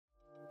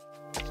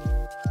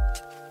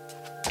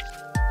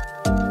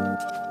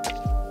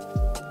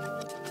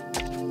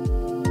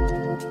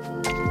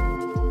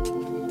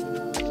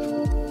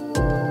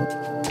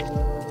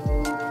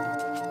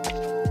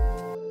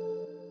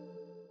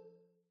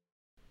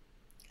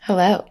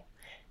Hello,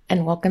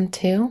 and welcome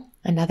to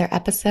another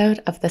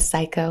episode of the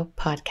Psycho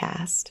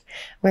Podcast,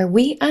 where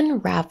we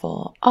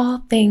unravel all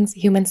things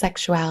human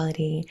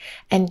sexuality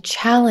and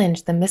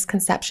challenge the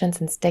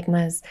misconceptions and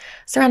stigmas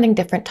surrounding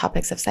different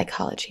topics of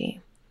psychology.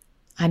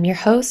 I'm your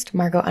host,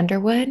 Margot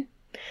Underwood,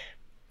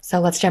 so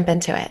let's jump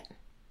into it.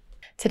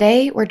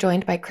 Today, we're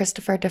joined by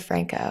Christopher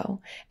DeFranco,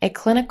 a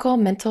clinical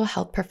mental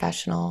health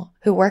professional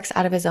who works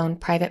out of his own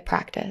private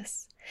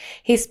practice.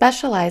 He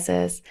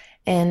specializes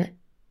in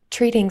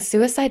treating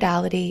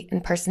suicidality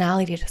and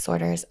personality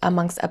disorders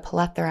amongst a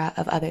plethora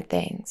of other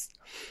things.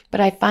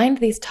 But I find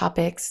these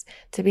topics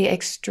to be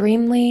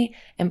extremely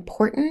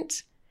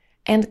important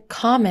and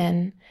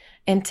common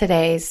in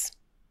today's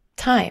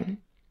time.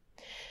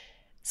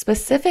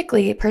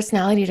 Specifically,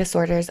 personality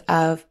disorders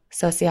of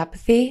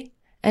sociopathy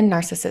and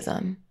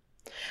narcissism.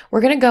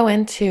 We're going to go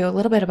into a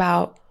little bit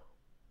about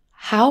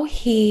how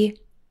he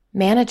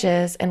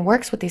manages and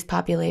works with these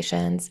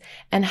populations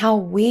and how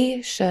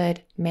we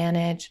should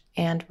manage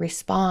and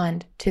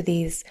respond to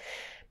these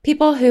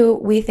people who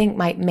we think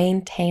might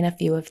maintain a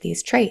few of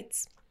these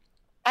traits.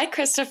 Hi,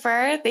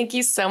 Christopher. Thank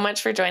you so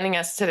much for joining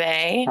us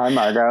today. Hi,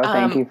 Margot.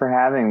 Thank you for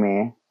having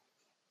me.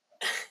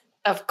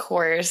 Of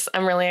course.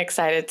 I'm really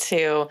excited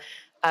to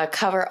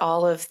cover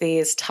all of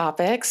these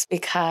topics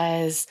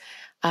because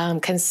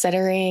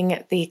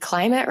considering the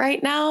climate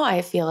right now,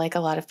 I feel like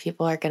a lot of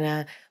people are going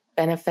to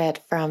benefit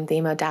from the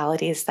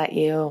modalities that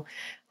you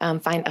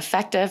find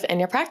effective in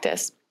your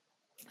practice.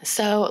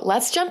 So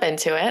let's jump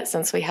into it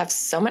since we have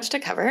so much to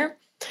cover.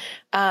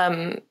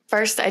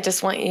 First, I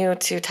just want you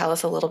to tell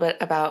us a little bit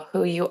about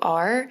who you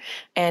are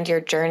and your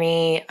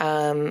journey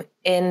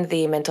in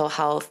the mental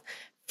health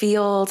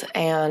field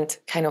and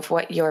kind of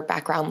what your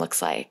background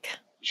looks like.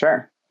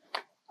 Sure.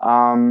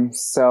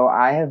 So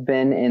I have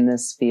been in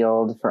this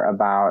field for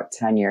about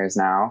 10 years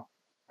now.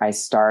 I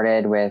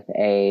started with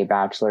a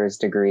bachelor's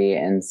degree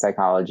in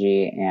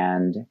psychology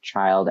and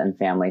child and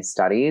family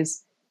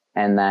studies.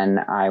 And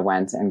then I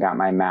went and got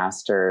my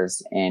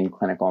master's in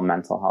clinical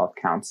mental health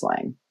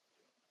counseling.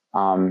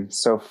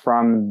 So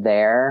from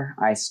there,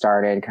 I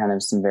started kind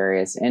of some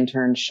various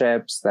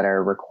internships that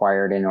are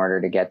required in order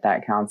to get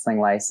that counseling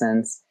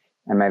license.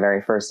 And my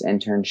very first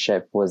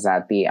internship was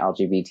at the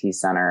LGBT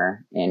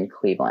Center in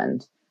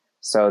Cleveland.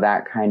 So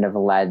that kind of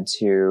led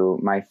to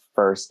my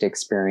first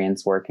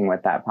experience working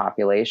with that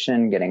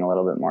population, getting a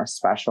little bit more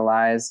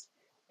specialized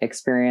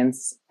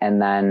experience.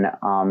 And then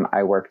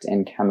I worked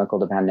in chemical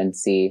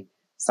dependency,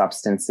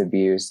 substance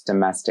abuse,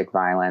 domestic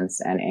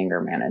violence, and anger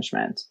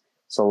management.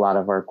 So a lot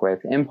of work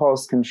with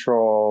impulse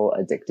control,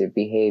 addictive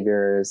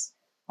behaviors,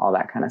 all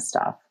that kind of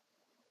stuff.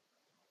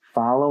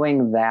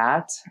 Following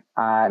that,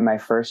 my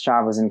first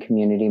job was in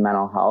community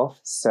mental health.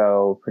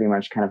 So pretty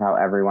much kind of how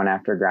everyone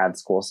after grad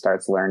school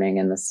starts learning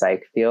in the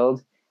psych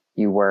field.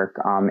 You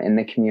work in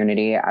the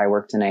community. I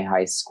worked in a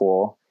high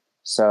school.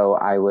 So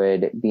I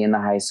would be in the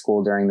high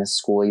school during the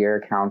school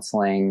year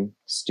counseling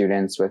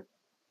students with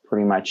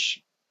pretty much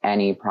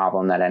any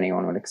problem that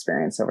anyone would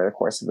experience over the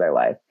course of their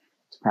life.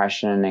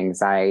 Depression,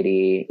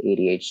 anxiety,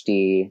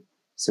 ADHD,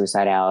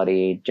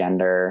 suicidality,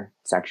 gender,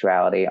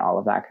 sexuality, all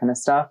of that kind of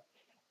stuff.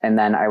 And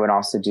then I would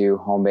also do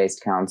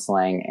home-based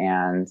counseling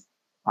and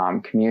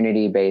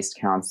community-based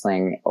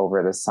counseling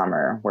over the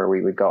summer, where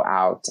we would go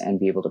out and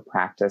be able to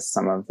practice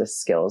some of the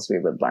skills we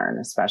would learn,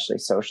 especially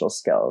social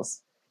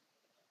skills.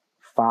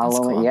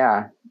 Cool.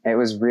 Yeah, it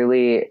was a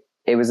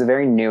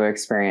very new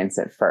experience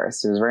at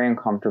first. It was very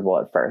uncomfortable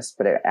at first,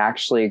 but it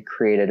actually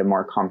created a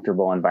more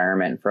comfortable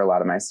environment for a lot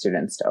of my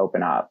students to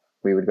open up.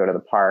 We would go to the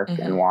park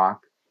and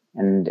walk.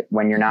 And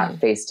when you're not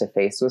face to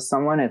face with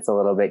someone, it's a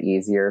little bit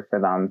easier for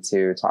them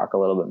to talk a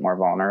little bit more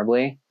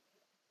vulnerably.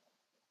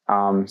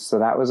 So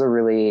that was a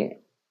really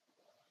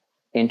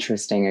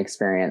interesting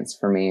experience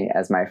for me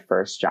as my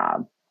first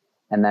job.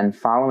 And then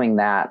following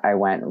that, I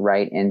went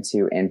right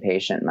into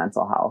inpatient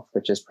mental health,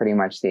 which is pretty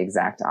much the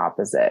exact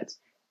opposite.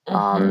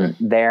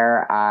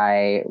 There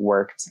I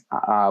worked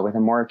with a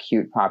more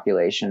acute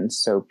population.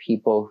 So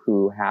people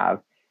who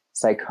have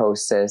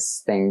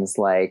psychosis, things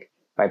like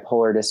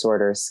bipolar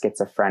disorder,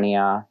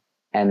 schizophrenia,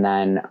 and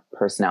then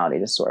personality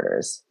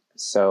disorders.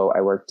 So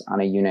I worked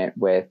on a unit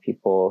with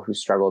people who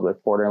struggled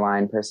with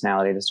borderline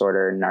personality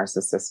disorder,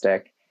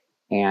 narcissistic,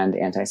 and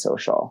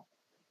antisocial.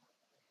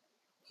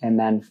 And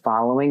then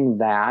following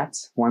that,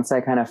 once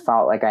I kind of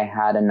felt like I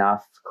had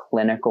enough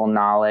clinical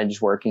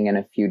knowledge working in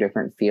a few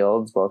different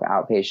fields, both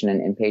outpatient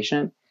and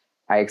inpatient,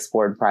 I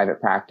explored private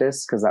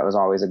practice because that was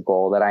always a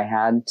goal that I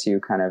had, to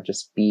kind of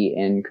just be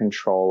in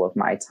control of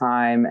my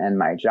time and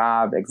my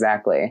job.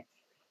 Exactly.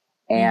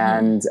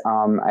 And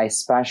I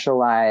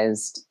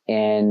specialized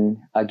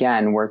in,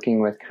 again, working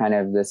with kind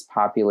of this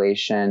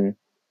population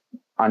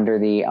under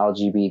the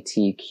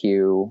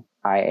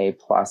LGBTQIA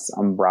plus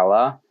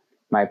umbrella.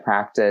 My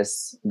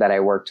practice that I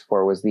worked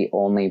for was the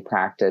only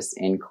practice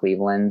in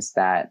Cleveland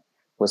that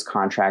was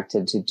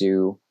contracted to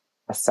do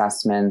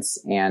assessments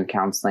and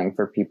counseling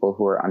for people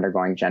who are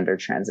undergoing gender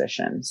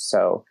transition.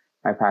 So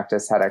my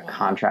practice had a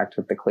contract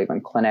with the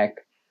Cleveland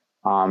Clinic,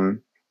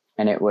 and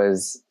it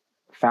was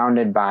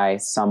founded by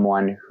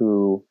someone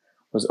who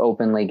was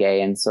openly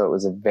gay. And so it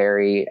was a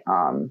very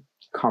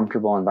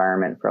comfortable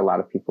environment for a lot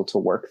of people to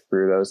work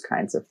through those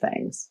kinds of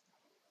things.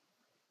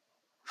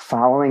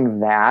 Following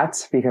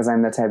that, because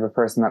I'm the type of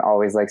person that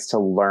always likes to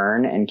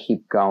learn and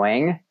keep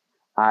going,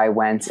 I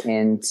went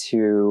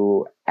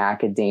into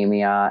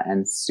academia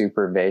and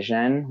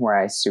supervision, where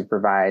I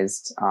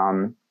supervised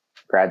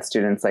grad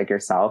students like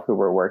yourself who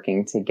were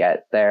working to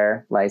get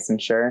their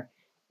licensure.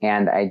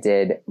 And I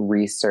did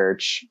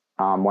research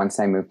once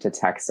I moved to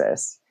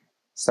Texas.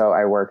 So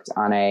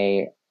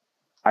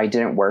I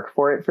didn't work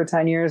for it for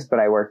 10 years, but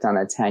I worked on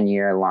a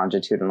 10-year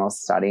longitudinal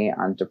study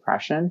on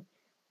depression,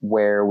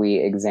 where we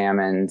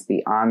examined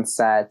the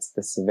onset,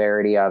 the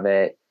severity of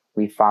it.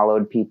 We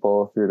followed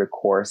people through the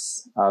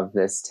course of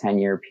this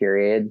 10-year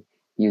period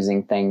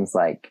using things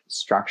like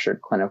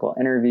structured clinical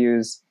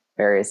interviews,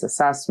 various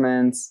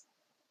assessments,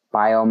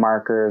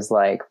 biomarkers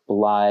like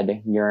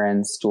blood,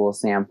 urine, stool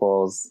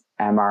samples,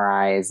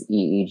 MRIs,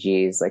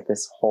 EEGs, like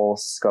this whole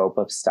scope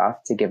of stuff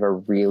to give a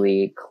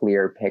really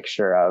clear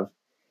picture of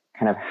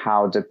kind of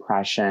how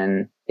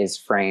depression is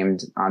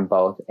framed on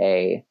both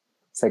a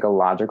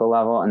psychological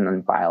level and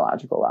then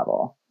biological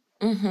level.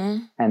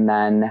 Mm-hmm. And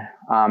then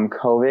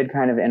COVID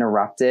kind of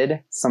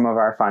interrupted some of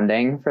our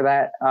funding for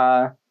that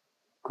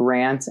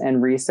grant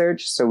and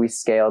research. So we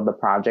scaled the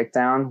project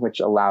down, which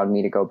allowed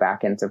me to go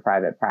back into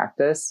private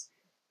practice.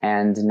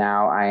 And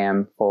now I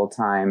am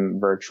full-time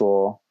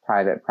virtual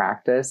private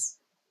practice.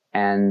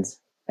 And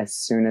as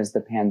soon as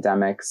the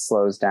pandemic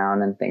slows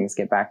down and things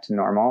get back to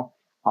normal,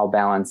 I'll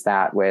balance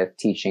that with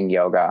teaching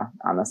yoga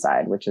on the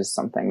side, which is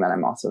something that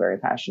I'm also very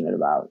passionate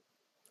about.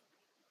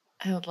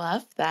 I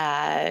love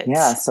that.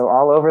 Yeah, so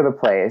all over the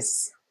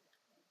place.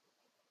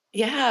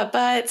 Yeah,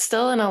 but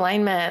still in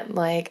alignment.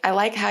 Like, I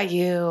like how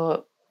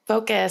you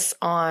focus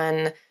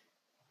on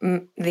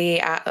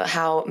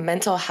how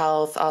mental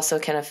health also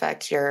can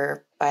affect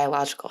your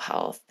biological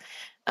health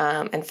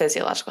and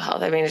physiological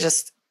health. I mean, it's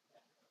just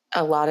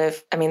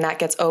that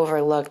gets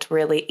overlooked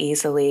really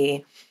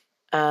easily.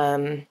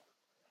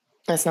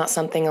 It's not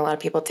something a lot of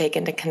people take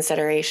into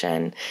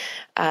consideration.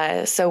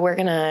 So we're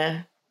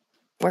gonna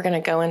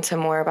go into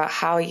more about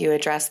how you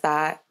address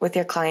that with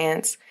your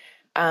clients.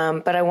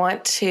 But I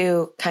want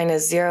to kind of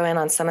zero in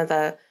on some of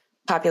the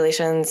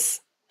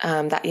populations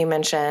that you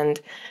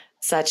mentioned,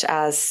 such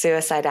as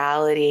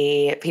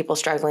suicidality, people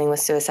struggling with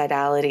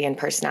suicidality and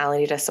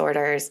personality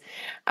disorders.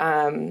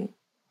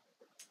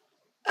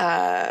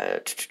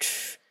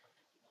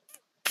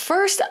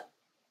 First,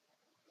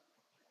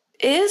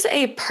 is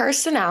a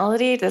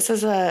personality, this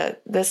is a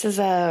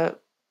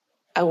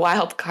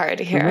wild card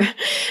here.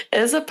 Mm-hmm.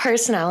 Is a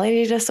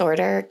personality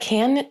disorder,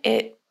 can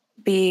it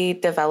be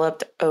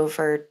developed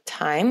over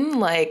time?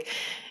 Like,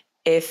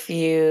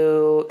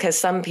 because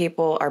some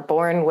people are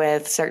born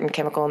with certain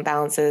chemical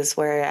imbalances,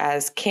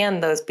 whereas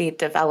can those be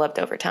developed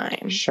over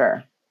time?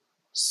 Sure.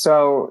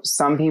 So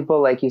some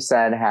people, like you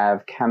said,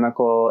 have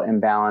chemical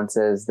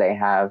imbalances. They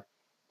have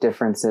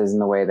differences in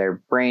the way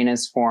their brain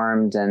is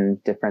formed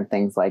and different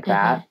things like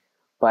that. Mm-hmm.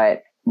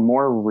 But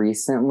more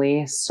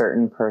recently,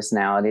 certain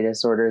personality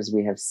disorders,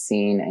 we have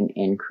seen an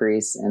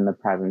increase in the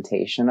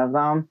presentation of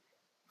them.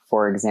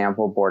 For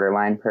example,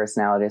 borderline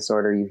personality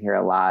disorder, you hear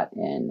a lot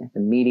in the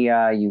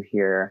media. You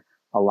hear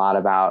a lot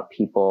about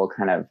people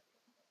kind of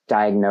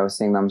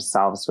diagnosing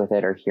themselves with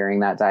it or hearing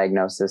that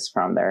diagnosis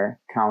from their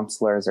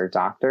counselors or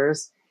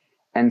doctors.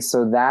 And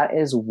so that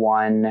is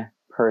one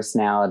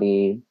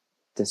personality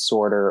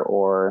disorder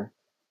or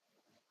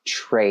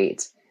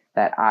trait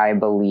that I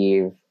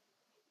believe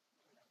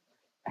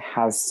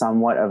has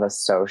somewhat of a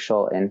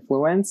social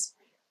influence.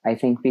 I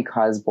think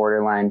because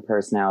borderline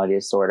personality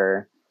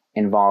disorder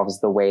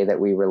involves the way that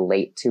we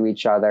relate to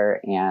each other,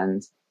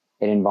 and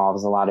it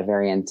involves a lot of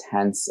very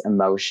intense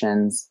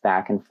emotions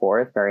back and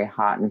forth, very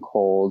hot and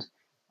cold,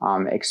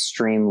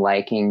 extreme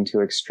liking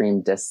to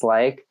extreme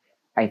dislike.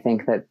 I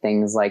think that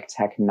things like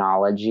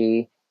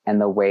technology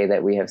and the way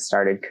that we have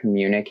started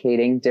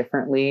communicating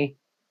differently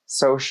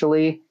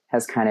socially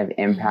has kind of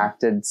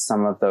impacted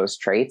some of those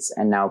traits.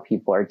 And now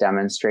people are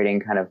demonstrating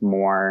kind of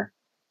more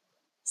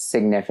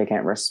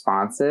significant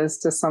responses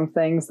to some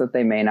things that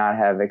they may not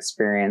have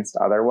experienced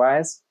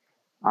otherwise.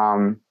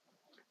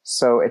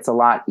 So it's a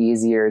lot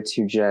easier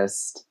to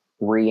just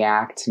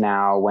react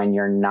now when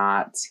you're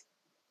not,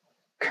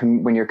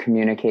 when you're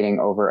communicating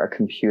over a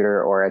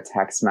computer or a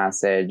text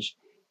message.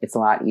 It's a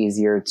lot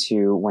easier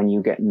to, when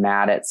you get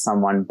mad at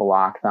someone,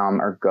 block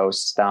them or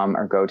ghost them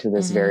or go to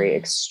this very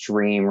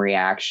extreme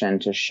reaction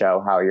to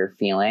show how you're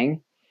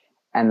feeling.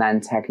 And then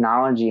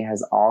technology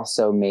has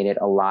also made it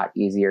a lot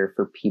easier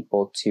for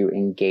people to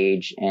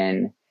engage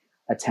in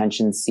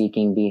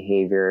attention-seeking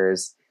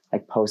behaviors,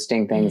 like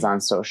posting things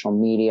on social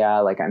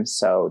media, like I'm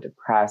so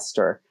depressed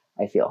or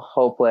I feel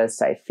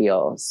hopeless, I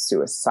feel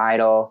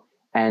suicidal.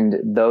 And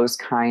those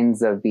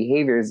kinds of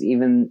behaviors,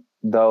 even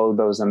though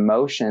those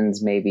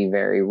emotions may be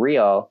very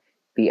real,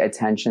 the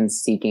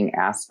attention-seeking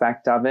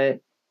aspect of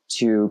it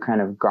to kind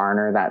of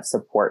garner that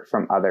support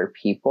from other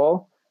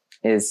people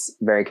is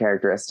very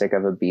characteristic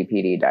of a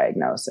BPD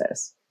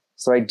diagnosis.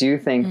 So I do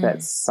think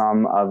that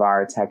some of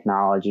our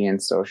technology and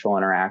social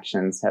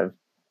interactions have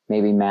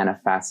maybe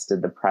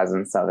manifested the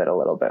presence of it a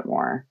little bit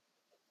more.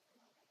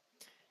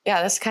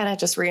 Yeah, this kind of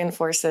just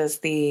reinforces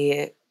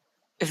the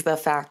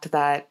fact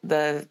that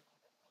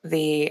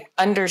the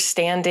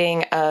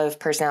understanding of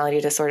personality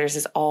disorders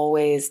is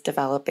always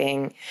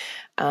developing.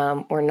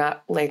 We're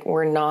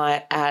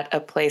not at a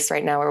place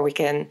right now where we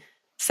can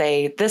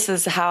say this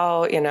is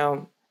how,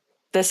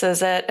 this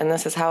is it and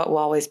this is how it will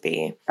always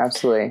be.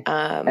 Absolutely.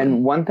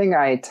 And one thing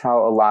I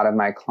tell a lot of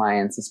my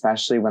clients,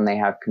 especially when they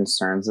have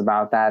concerns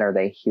about that, or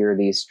they hear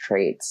these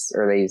traits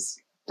or these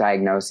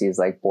diagnoses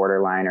like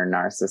borderline or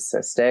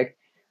narcissistic,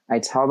 I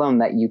tell them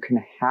that you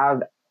can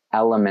have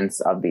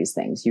elements of these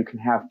things. You can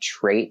have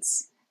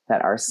traits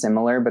that are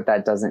similar, but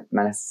that doesn't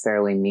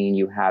necessarily mean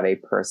you have a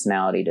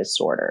personality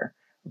disorder.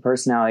 A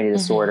personality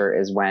disorder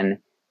is when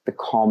the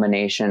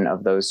culmination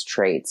of those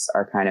traits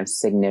are kind of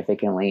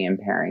significantly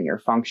impairing your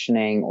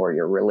functioning or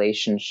your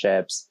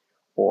relationships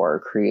or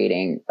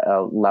creating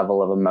a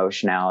level of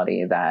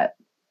emotionality that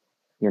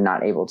you're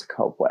not able to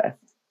cope with.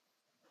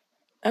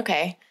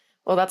 Okay.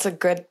 Well, that's a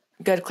good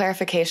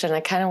clarification. I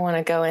kind of want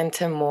to go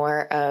into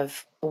more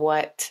of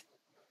what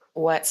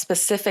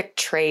specific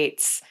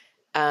traits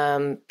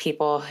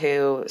people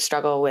who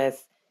struggle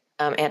with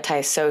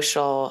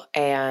antisocial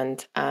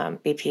and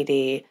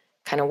BPD,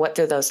 kind of what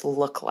do those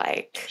look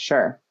like?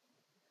 Sure.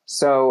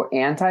 So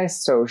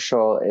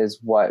antisocial is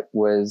what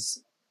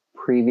was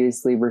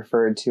previously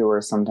referred to,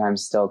 or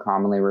sometimes still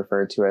commonly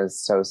referred to, as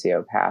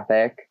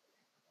sociopathic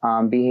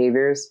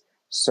behaviors.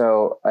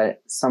 So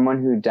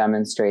someone who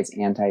demonstrates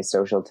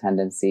antisocial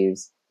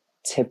tendencies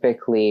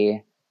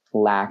typically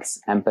lacks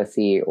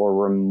empathy or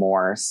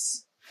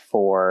remorse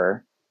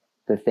for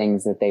the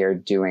things that they are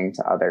doing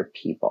to other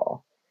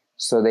people.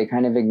 So they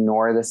kind of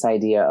ignore this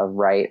idea of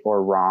right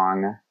or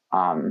wrong.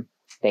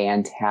 They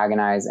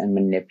antagonize and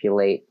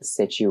manipulate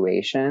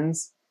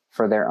situations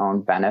for their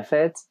own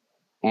benefit.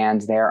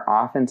 And they're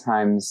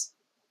oftentimes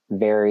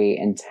very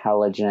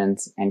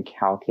intelligent and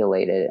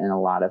calculated in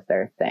a lot of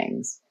their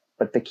things.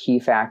 But the key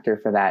factor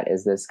for that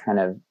is this kind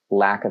of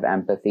lack of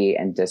empathy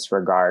and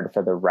disregard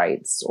for the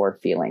rights or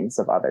feelings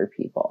of other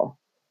people.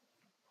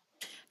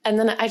 And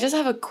then I just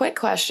have a quick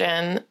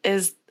question.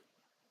 Is,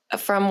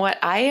 from what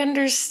I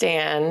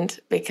understand,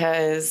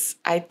 because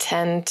I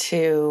tend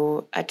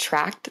to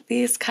attract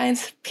these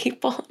kinds of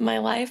people in my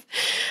life,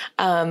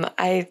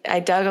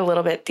 I dug a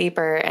little bit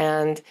deeper,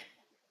 and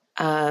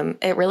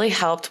it really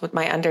helped with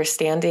my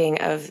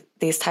understanding of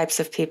these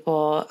types of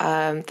people,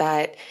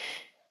 that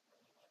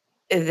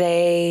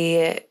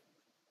they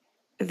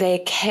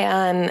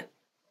can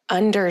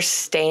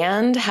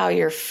understand how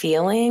you're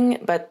feeling,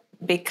 but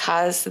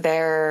because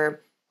their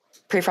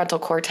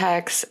prefrontal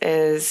cortex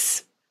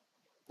is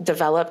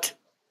developed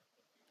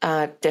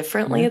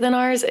differently than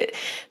ours,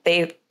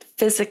 they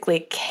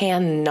physically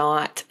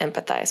cannot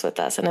empathize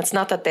with us. And it's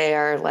not that they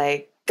are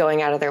like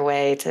going out of their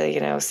way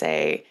to,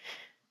 say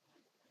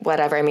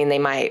whatever. I mean, they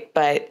might,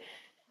 but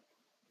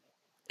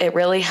it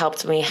really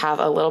helped me have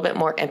a little bit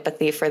more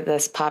empathy for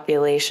this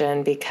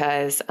population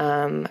because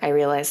I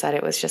realized that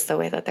it was just the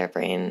way that their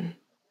brain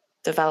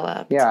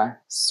developed. Yeah.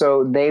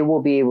 So they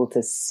will be able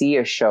to see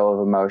a show of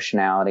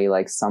emotionality,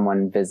 like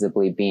someone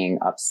visibly being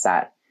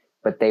upset,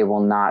 but they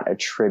will not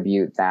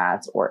attribute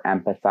that or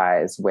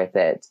empathize with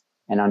it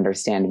and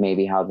understand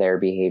maybe how their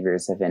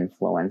behaviors have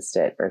influenced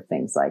it or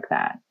things like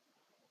that.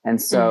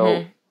 And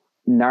so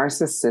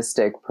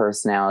narcissistic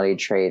personality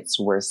traits,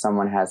 where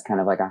someone has kind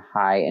of like a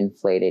high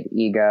inflated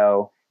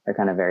ego, they're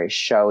kind of very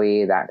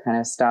showy, that kind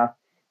of stuff,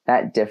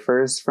 that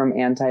differs from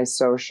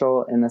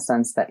antisocial in the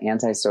sense that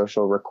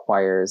antisocial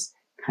requires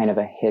kind of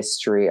a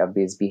history of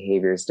these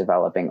behaviors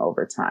developing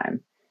over time.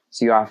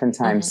 So you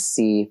oftentimes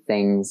see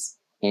things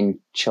in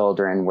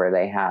children where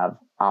they have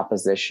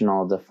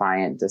oppositional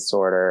defiant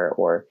disorder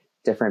or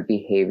different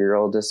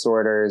behavioral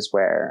disorders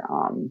where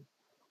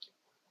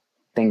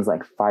things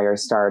like fire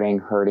starting,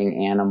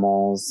 hurting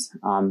animals,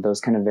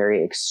 those kind of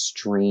very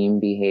extreme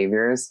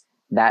behaviors,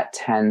 that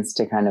tends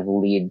to kind of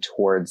lead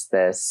towards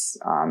this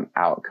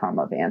outcome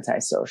of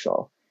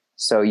antisocial.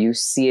 So you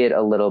see it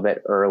a little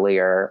bit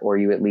earlier, or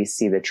you at least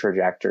see the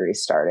trajectory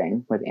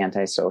starting with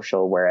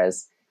antisocial,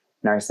 whereas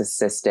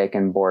narcissistic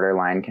and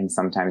borderline can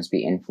sometimes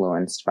be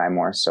influenced by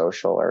more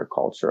social or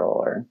cultural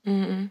or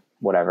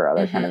whatever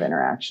other kind of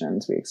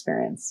interactions we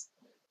experience.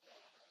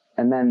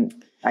 And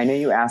then I know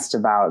you asked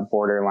about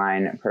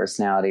borderline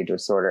personality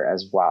disorder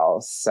as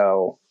well.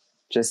 So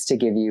just to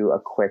give you a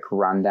quick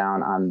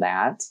rundown on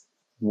that,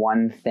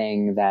 one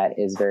thing that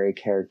is very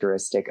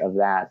characteristic of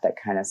that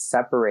kind of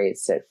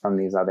separates it from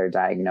these other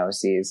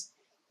diagnoses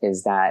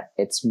is that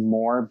it's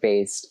more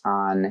based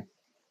on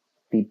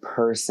the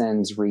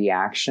person's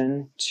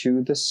reaction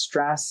to the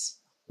stress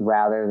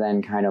rather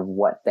than kind of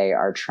what they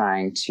are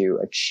trying to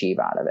achieve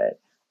out of it.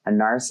 A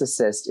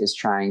narcissist is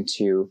trying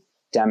to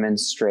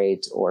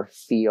demonstrate or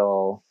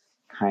feel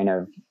kind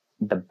of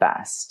the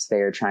best.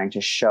 They are trying to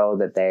show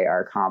that they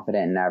are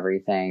competent in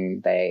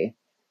everything. They're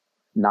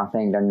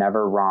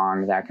never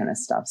wrong, that kind of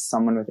stuff.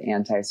 Someone with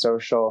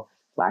antisocial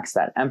lacks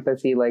that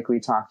empathy like we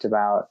talked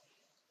about.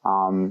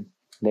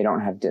 They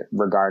don't have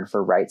regard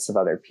for rights of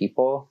other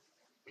people.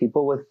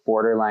 People with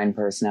borderline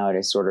personality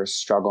disorder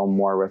struggle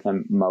more with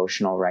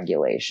emotional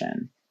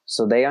regulation.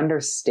 So they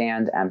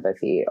understand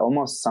empathy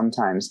almost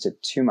sometimes to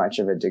too much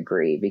of a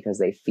degree because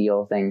they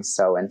feel things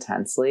so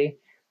intensely,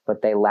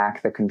 but they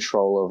lack the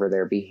control over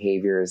their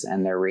behaviors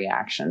and their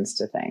reactions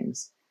to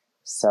things.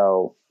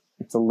 So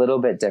it's a little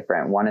bit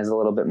different. One is a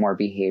little bit more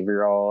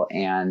behavioral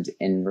and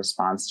in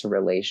response to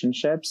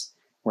relationships,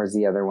 whereas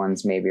the other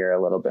ones maybe are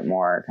a little bit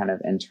more kind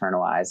of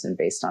internalized and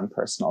based on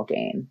personal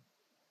gain.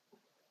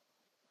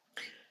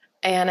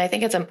 And I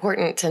think it's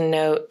important to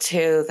note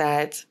too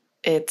that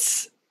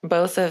it's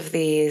both of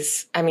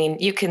these. I mean,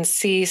 you can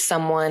see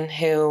someone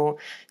who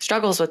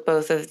struggles with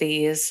both of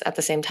these at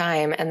the same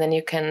time, and then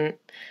you can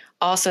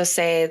also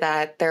say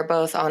that they're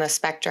both on a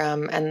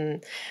spectrum,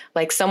 and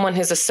like someone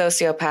who's a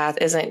sociopath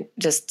isn't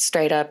just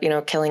straight up,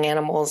 killing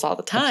animals all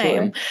the time.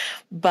 Absolutely.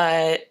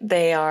 But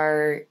they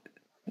are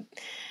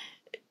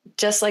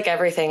just like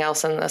everything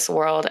else in this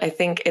world. I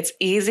think it's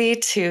easy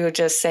to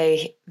just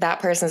say that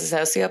person's a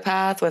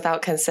sociopath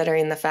without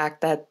considering the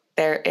fact that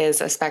there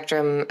is a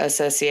spectrum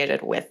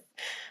associated with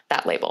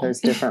that label.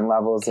 There's different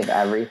levels of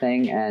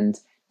everything, and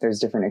there's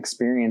different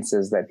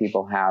experiences that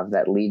people have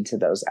that lead to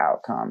those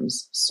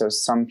outcomes. So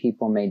some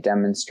people may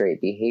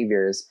demonstrate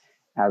behaviors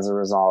as a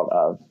result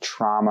of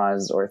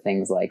traumas or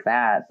things like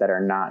that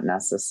are not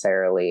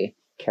necessarily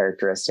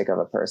characteristic of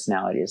a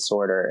personality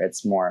disorder.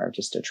 It's more of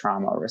just a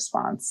trauma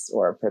response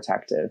or a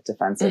protective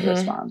defensive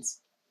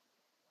response.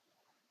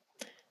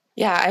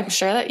 Yeah, I'm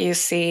sure that you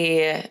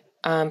see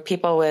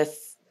people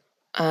with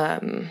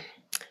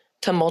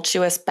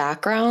tumultuous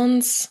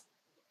backgrounds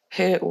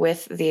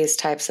with these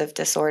types of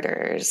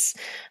disorders.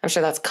 I'm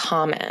sure that's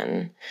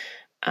common.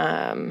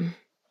 It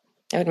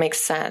would make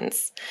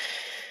sense.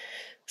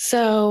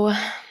 So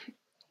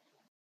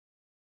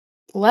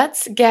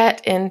let's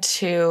get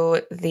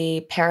into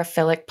the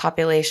paraphilic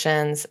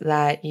populations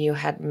that you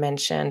had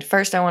mentioned.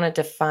 First, I want to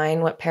define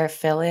what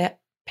paraphilia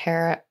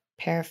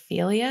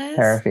is.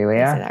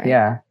 Paraphilia, right?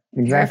 Yeah,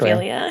 exactly.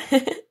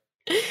 Paraphilia.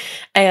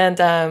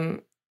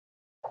 And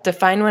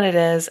define what it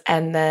is,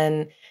 and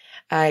then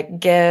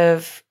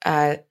give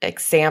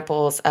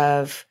examples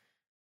of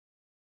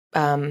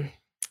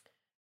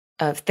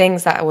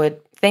things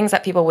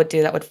that people would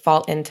do that would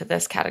fall into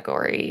this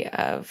category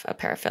of a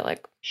paraphilic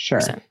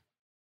person.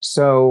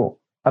 So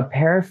a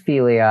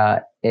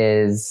paraphilia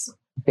is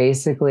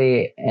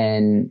basically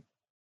an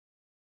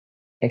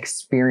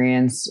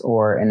experience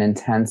or an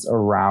intense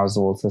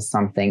arousal to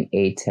something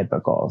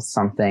atypical,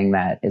 something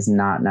that is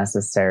not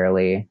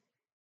necessarily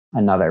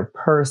another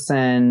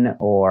person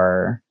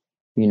or,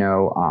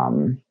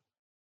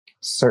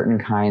 certain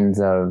kinds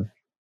of,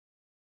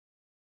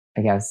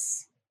 I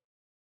guess,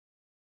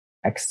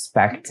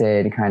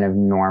 expected kind of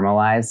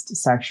normalized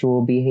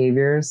sexual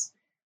behaviors.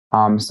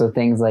 So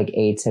things like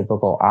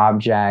atypical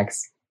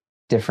objects,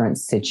 different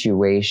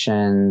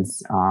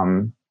situations,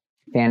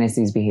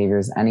 fantasies,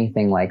 behaviors,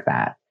 anything like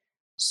that.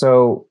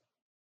 So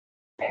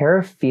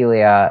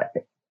paraphilia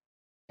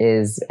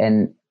is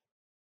an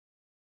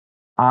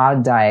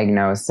odd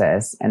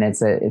diagnosis, and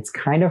it's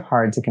kind of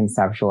hard to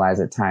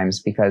conceptualize at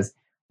times because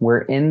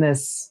we're in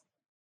this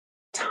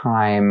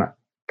time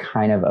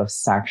kind of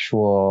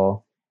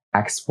sexual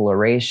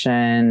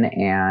exploration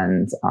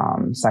and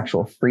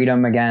sexual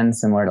freedom again,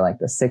 similar to like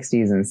the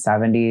 60s and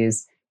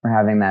 70s. We're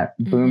having that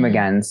boom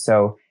again.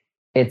 So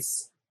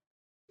it's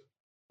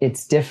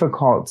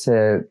difficult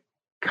to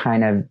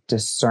kind of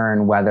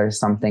discern whether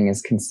something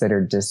is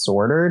considered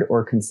disordered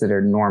or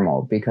considered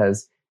normal,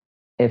 because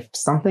if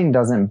something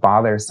doesn't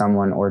bother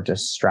someone or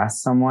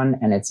distress someone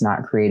and it's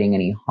not creating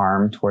any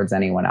harm towards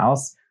anyone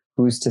else,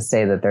 who's to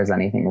say that there's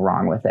anything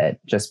wrong with it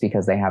just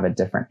because they have a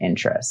different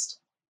interest?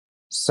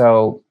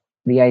 So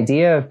the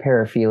idea of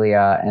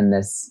paraphilia and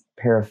this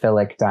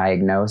paraphilic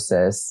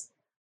diagnosis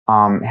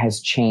has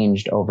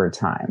changed over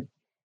time.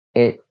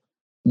 It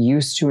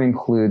used to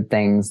include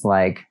things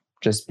like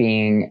just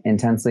being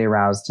intensely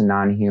aroused to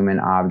non-human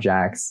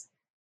objects,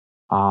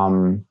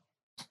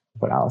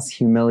 what else?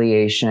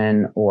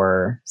 Humiliation,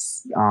 or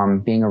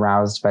being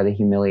aroused by the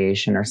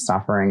humiliation or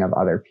suffering of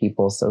other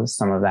people. So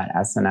some of that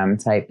S&M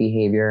type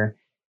behavior.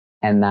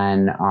 And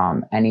then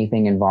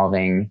anything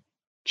involving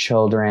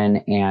children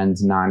and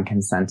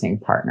non-consenting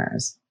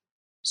partners.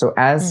 So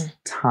as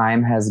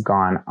time has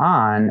gone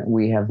on,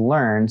 we have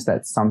learned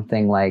that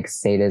something like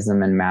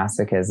sadism and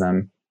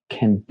masochism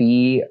can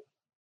be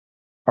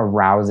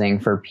arousing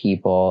for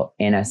people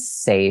in a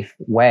safe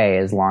way,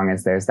 as long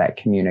as there's that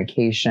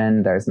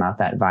communication, there's not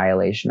that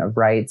violation of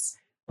rights,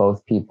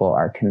 both people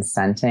are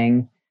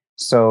consenting.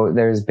 So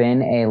there's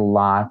been a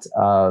lot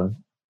of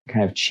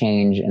kind of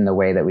change in the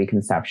way that we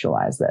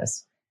conceptualize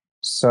this.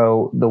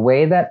 So the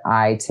way that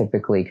I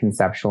typically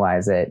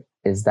conceptualize it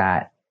is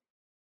that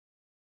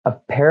a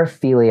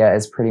paraphilia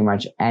is pretty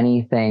much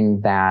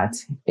anything that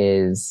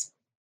is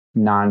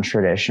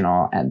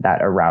non-traditional and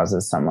that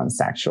arouses someone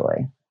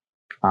sexually.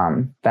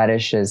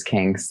 Fetishes,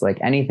 kinks, like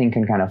anything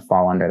can kind of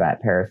fall under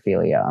that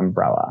paraphilia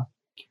umbrella.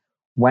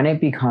 when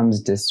it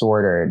becomes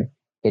disordered,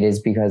 it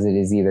is because it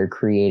is either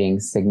creating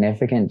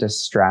significant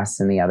distress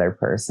in the other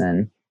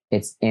person,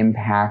 it's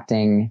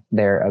impacting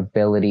their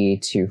ability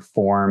to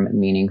form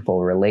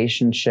meaningful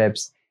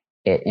relationships,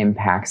 it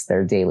impacts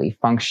their daily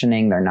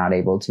functioning, they're not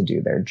able to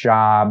do their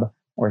job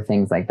or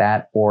things like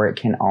that, or it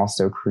can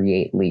also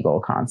create legal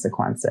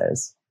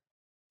consequences.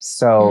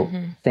 So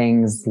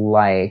things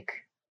like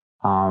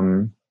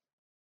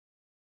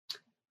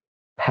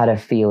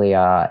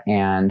pedophilia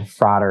and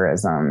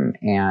frauderism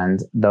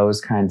and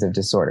those kinds of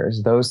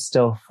disorders, those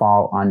still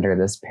fall under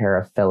this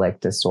paraphilic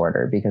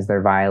disorder because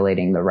they're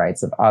violating the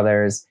rights of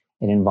others.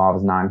 It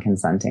involves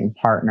non-consenting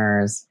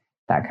partners,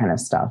 that kind of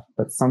stuff.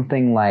 But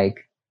something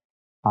like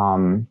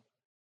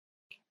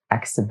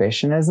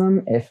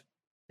exhibitionism, if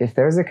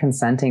there's a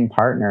consenting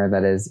partner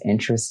that is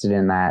interested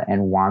in that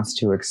and wants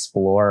to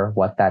explore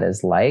what that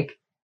is like,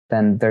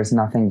 then there's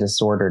nothing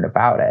disordered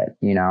about it,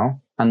 you know,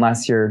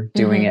 unless you're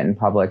doing it in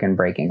public and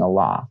breaking a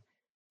law.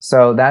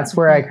 So that's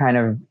where I kind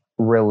of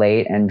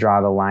relate and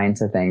draw the line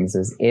to things,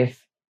 is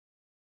if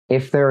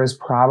there is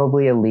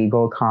probably a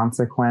legal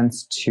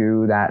consequence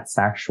to that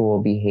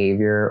sexual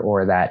behavior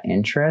or that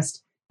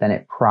interest, then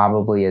it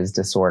probably is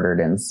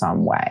disordered in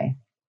some way.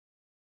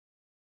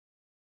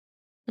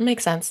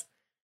 Makes sense.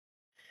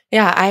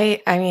 Yeah,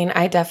 I mean,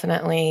 I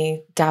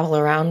definitely dabble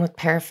around with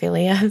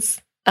paraphilias.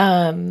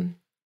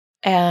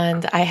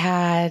 And I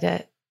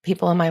had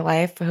people in my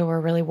life who were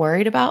really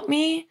worried about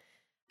me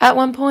at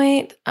one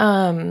point.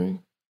 And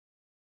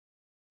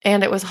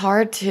it was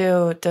hard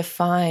to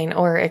define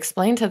or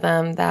explain to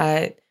them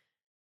that,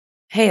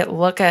 hey,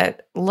 look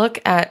at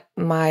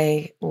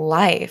my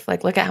life.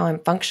 Like, look at how I'm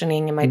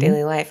functioning in my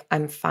daily life.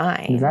 I'm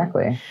fine.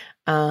 Exactly.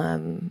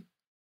 You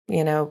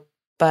know,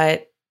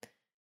 but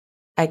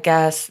I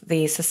guess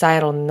the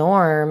societal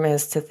norm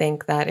is to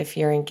think that if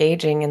you're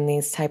engaging in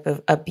these type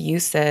of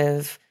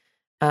abusive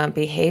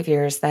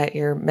behaviors, that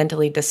you're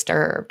mentally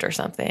disturbed or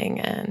something.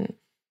 And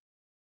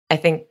I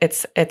think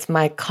it's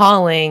my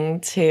calling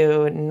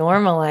to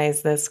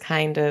normalize this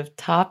kind of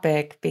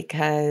topic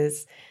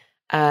because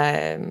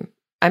I'm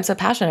so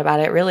passionate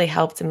about it. It really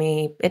helped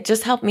me. It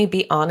just helped me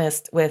be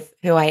honest with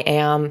who I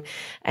am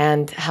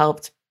and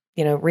helped,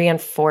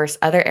 reinforce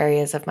other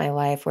areas of my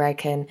life where I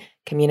can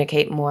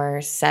communicate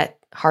more, set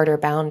harder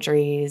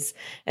boundaries,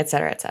 et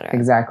cetera, et cetera.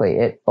 Exactly.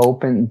 It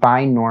opened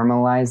by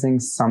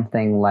normalizing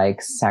something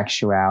like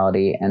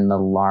sexuality and the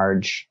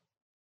large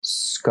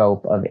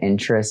scope of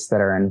interests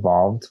that are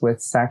involved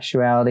with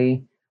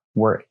sexuality.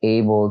 We're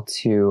able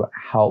to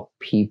help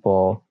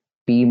people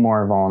be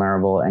more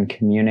vulnerable and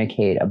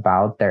communicate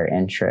about their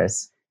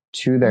interests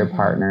to their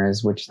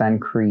partners, which then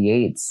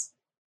creates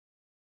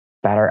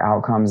better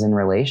outcomes in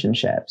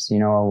relationships. A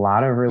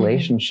lot of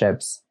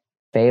relationships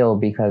fail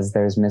because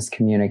there's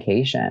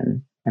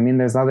miscommunication. I mean,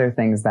 there's other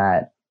things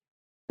that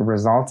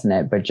result in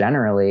it, but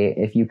generally,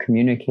 if you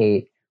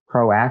communicate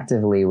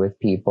proactively with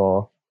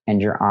people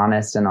and you're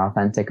honest and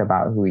authentic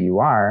about who you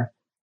are,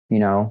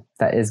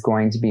 that is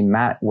going to be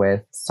met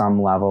with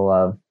some level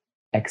of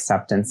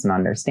acceptance and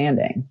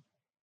understanding.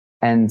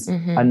 And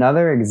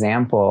another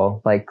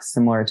example, like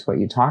similar to what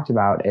you talked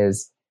about,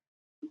 is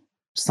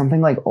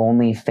something like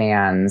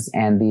OnlyFans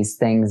and these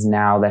things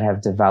now that have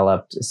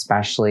developed,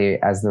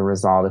 especially as the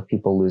result of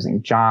people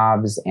losing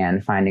jobs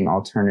and finding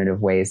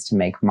alternative ways to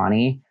make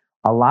money.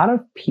 A lot of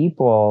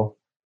people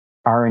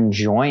are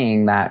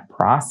enjoying that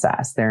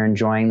process. They're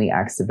enjoying the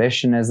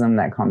exhibitionism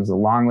that comes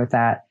along with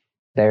that.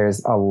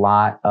 There's a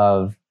lot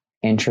of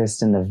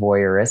interest in the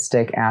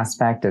voyeuristic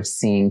aspect of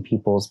seeing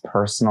people's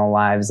personal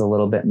lives a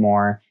little bit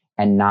more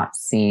and not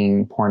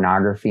seeing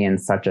pornography in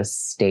such a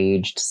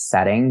staged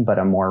setting, but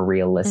a more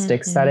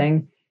realistic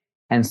setting.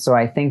 And so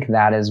I think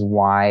that is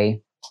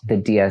why the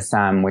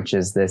DSM, which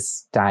is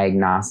this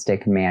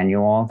diagnostic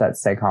manual that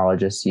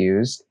psychologists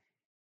use,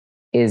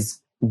 is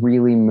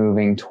really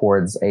moving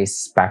towards a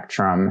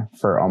spectrum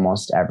for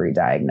almost every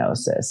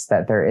diagnosis,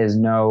 that there is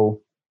no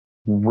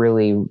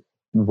really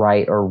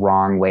right or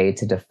wrong way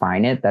to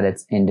define it, that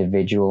it's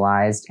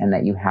individualized and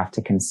that you have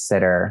to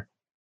consider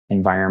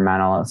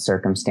environmental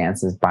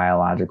circumstances,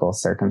 biological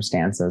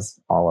circumstances,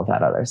 all of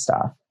that other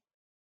stuff.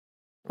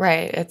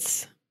 Right.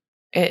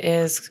 It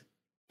is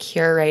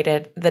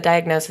curated. The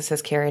diagnosis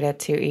is curated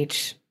to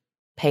each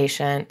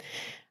patient.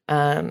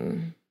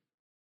 No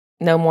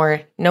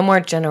more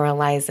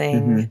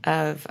generalizing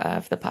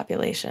of the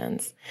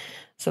populations.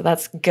 So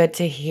that's good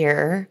to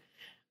hear.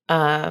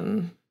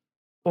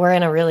 We're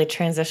in a really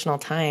transitional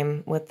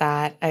time with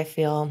that, I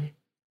feel.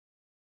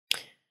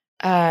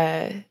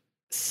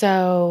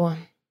 So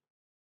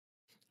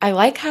I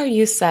like how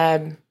you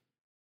said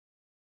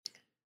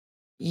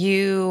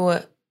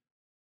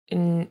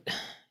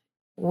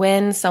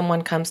when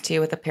someone comes to you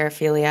with a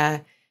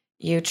paraphilia,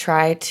 you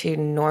try to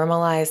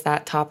normalize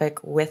that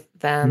topic with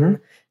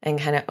them and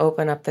kind of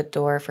open up the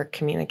door for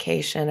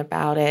communication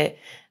about it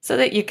so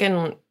that you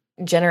can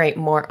generate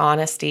more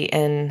honesty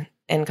in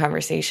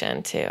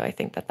conversation too. I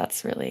think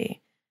that's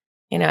really,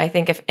 I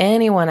think if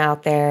anyone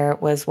out there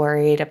was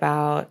worried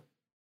about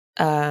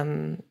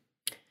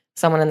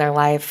someone in their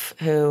life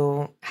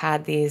who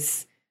had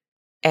these,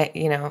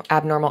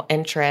 abnormal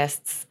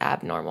interests.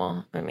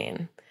 Abnormal. I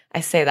mean,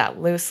 I say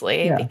that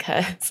loosely Yeah.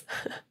 because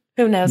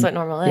who knows what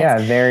normal is? Yeah,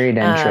 varied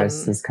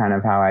interests is kind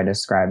of how I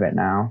describe it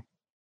now.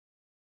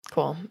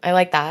 Cool. I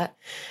like that.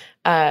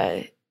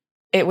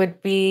 It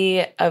would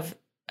be of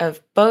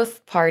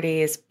both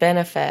parties'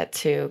 benefit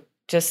to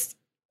just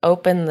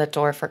open the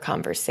door for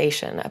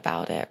conversation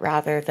about it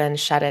rather than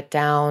shut it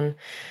down,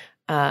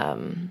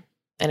 and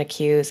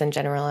accuse and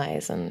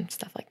generalize and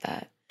stuff like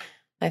that.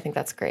 I think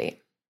that's great.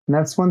 And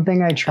that's one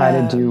thing I try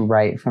to do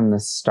right from the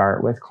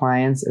start with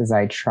clients is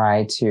I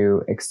try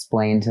to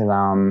explain to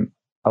them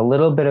a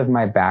little bit of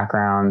my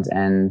background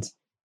and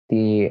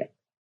the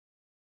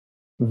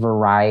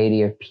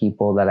variety of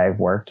people that I've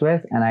worked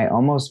with. And I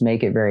almost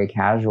make it very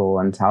casual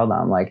and tell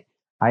them, like,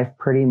 I've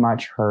pretty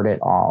much heard it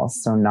all.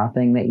 So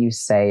nothing that you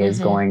say is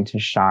going to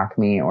shock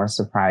me or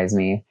surprise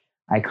me.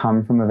 I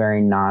come from a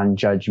very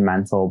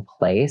non-judgmental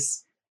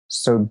place.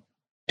 So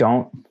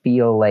don't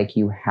feel like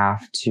you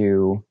have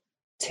to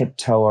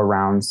tiptoe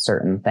around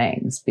certain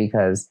things,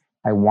 because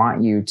I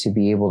want you to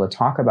be able to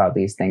talk about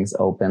these things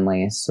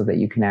openly so that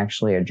you can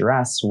actually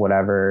address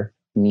whatever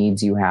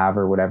needs you have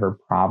or whatever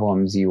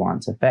problems you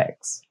want to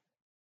fix.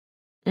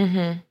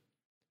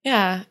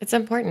 Yeah, it's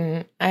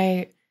important.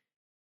 I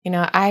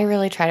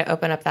really try to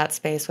open up that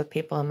space with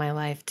people in my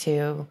life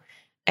too.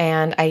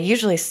 And I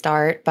usually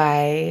start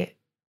by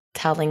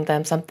telling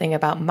them something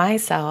about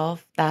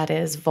myself that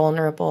is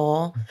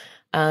vulnerable,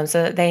 so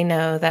that they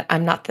know that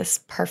I'm not this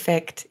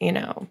perfect,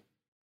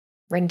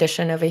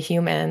 rendition of a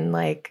human.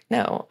 Like,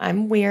 no,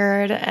 I'm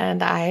weird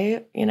and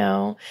I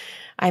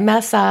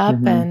mess up.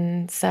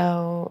 And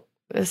so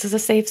this is a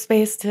safe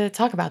space to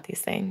talk about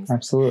these things.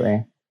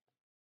 Absolutely.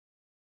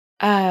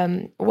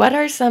 What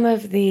are some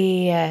of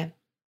the,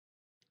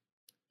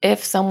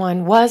 if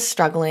someone was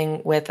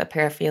struggling with a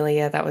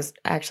paraphilia that was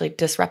actually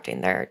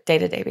disrupting their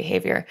day-to-day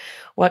behavior,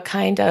 what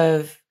kind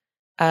of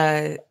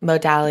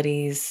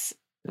modalities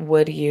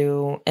would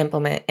you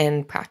implement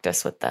in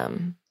practice with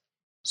them?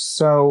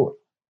 So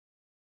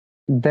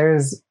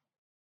there's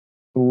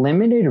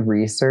limited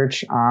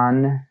research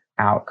on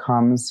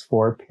outcomes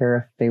for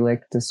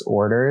paraphilic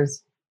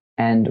disorders.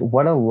 And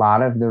what a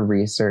lot of the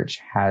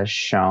research has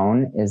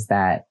shown is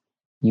that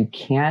you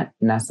can't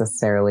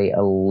necessarily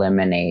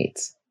eliminate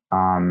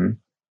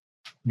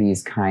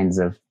these kinds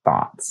of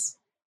thoughts.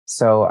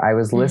 So I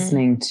was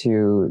listening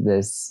to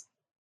this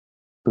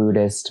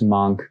Buddhist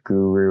monk,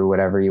 guru,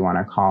 whatever you want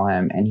to call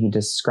him, and he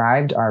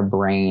described our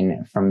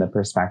brain from the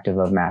perspective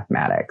of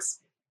mathematics.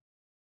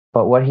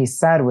 But what he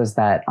said was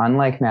that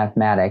unlike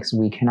mathematics,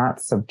 we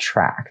cannot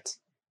subtract.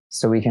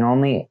 So we can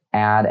only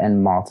add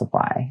and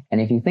multiply.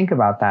 And if you think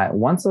about that,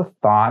 once a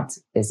thought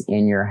is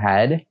in your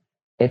head,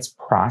 it's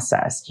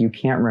processed. You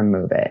can't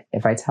remove it.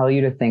 If I tell you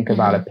to think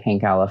about a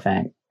pink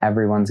elephant,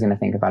 everyone's going to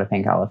think about a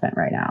pink elephant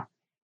right now.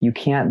 You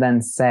can't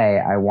then say,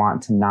 I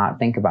want to not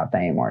think about that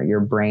anymore. Your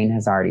brain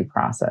has already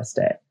processed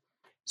it.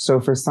 So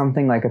for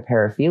something like a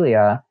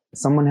paraphilia,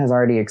 someone has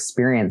already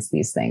experienced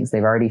these things.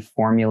 They've already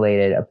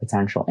formulated a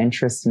potential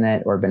interest in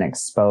it or been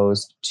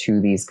exposed to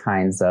these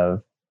kinds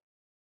of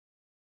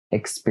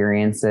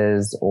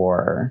experiences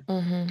or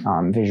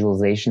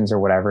visualizations or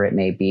whatever it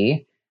may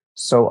be.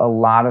 So a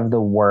lot of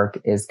the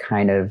work is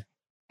kind of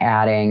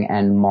adding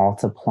and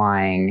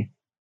multiplying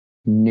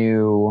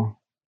new,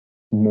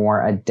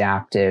 more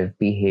adaptive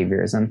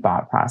behaviors and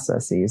thought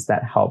processes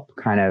that help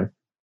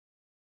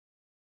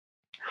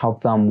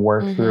them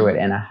work through it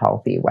in a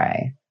healthy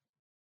way.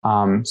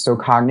 So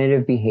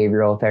cognitive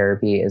behavioral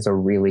therapy is a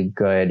really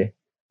good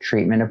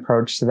treatment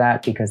approach to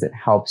that because it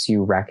helps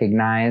you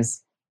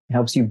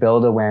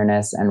build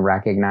awareness and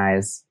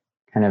recognize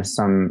kind of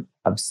some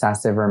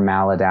obsessive or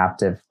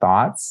maladaptive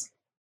thoughts,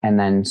 and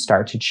then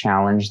start to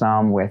challenge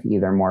them with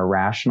either more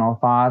rational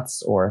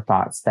thoughts or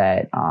thoughts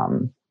that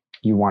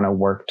you want to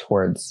work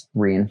towards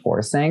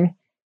reinforcing.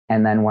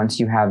 And then once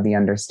you have the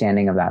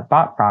understanding of that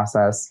thought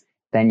process,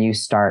 then you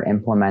start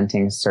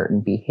implementing certain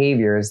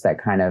behaviors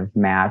that kind of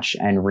match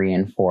and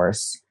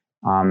reinforce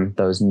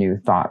those new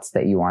thoughts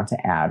that you want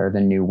to add, or the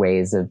new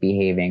ways of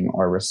behaving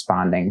or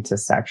responding to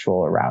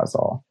sexual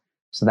arousal.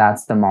 So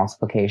that's the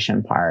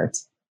multiplication part.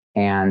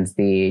 And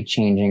the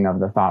changing of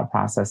the thought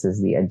process is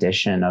the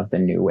addition of the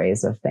new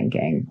ways of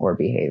thinking or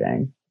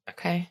behaving.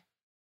 Okay.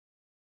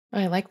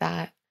 I like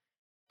that.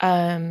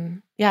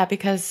 Yeah,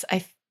 because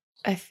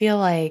I feel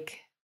like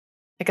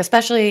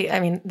especially, I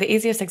mean, the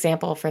easiest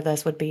example for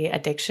this would be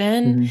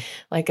addiction.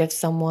 Like if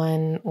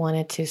someone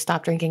wanted to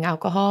stop drinking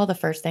alcohol, the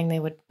first thing they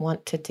would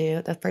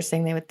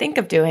think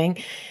of doing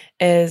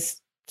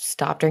is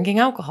stop drinking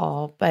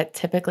alcohol. But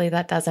typically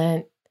that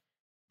doesn't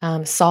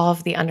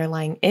solve the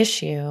underlying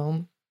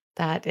issue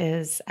that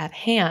is at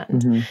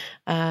hand.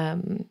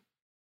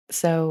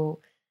 So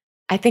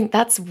I think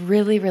that's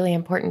really, really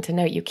important to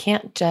note. You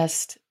can't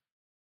just,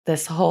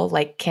 this whole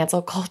like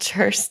cancel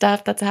culture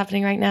stuff that's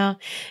happening right now,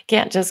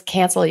 can't just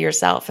cancel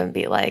yourself and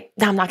be like,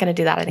 no, I'm not going to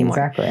do that anymore.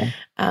 Exactly.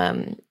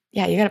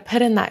 Yeah, you got to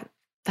put in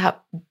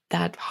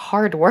that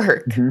hard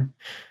work.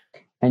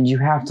 And you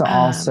have to Um,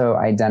 also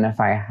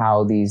identify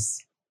how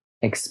these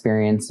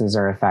experiences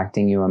are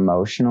affecting you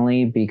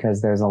emotionally,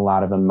 because there's a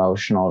lot of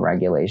emotional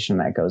regulation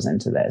that goes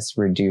into this,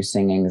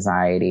 reducing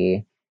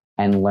anxiety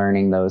and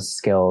learning those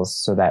skills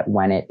so that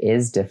when it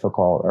is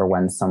difficult or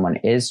when someone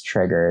is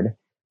triggered,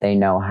 they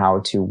know how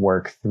to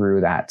work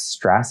through that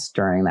stress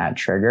during that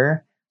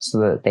trigger so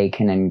that they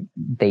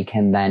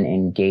can then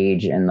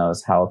engage in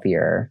those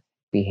healthier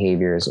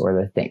behaviors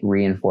or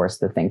reinforce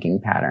the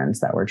thinking patterns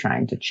that we're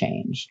trying to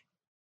change.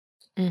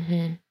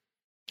 mhm.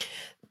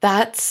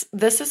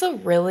 This is a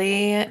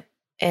really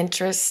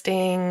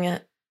interesting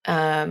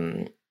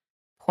um,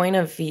 point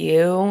of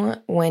view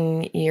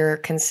when you're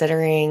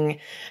considering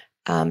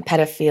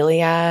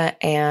pedophilia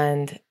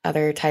and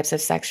other types of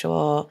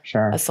sexual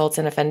Sure. assaults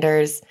and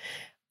offenders,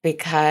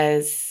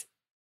 because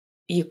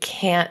you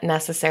can't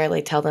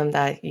necessarily tell them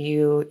that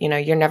you're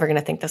never going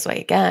to think this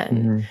way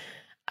again.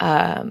 Mm-hmm.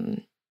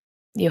 Um,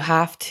 you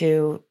have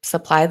to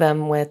supply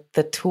them with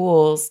the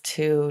tools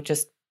to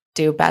just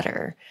do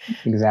better.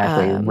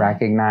 Exactly. Um,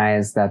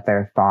 Recognize that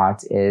their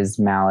thought is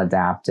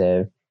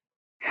maladaptive.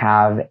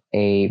 Have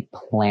a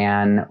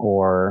plan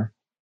or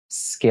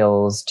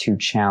skills to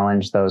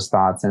challenge those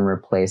thoughts and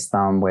replace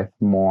them with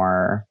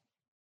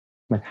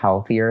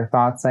healthier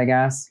thoughts, I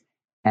guess.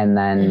 And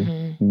then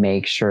mhm,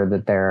 make sure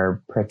that there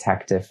are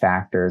protective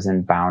factors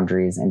and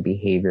boundaries and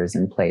behaviors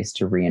in place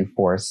to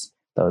reinforce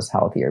those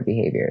healthier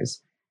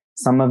behaviors.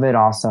 Some of it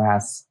also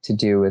has to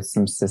do with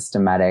some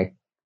systematic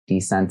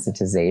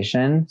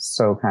desensitization.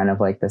 So, kind of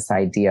like this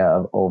idea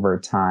of over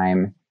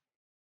time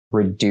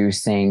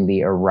reducing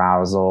the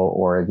arousal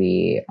or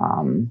the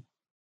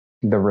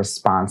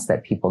response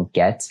that people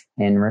get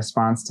in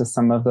response to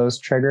some of those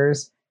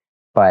triggers.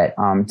 But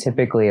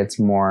typically, it's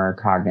more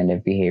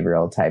cognitive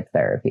behavioral type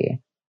therapy.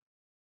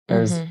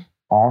 There's mhm,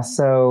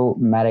 also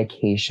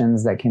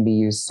medications that can be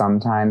used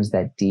sometimes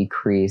that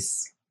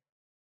decrease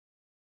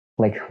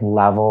like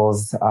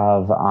levels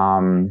of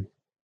I'm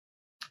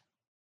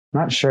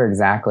not sure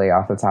exactly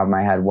off the top of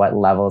my head what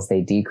levels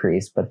they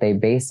decrease, but they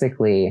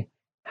basically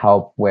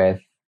help with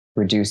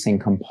reducing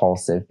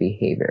compulsive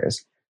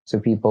behaviors. So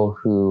people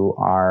who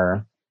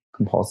are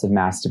compulsive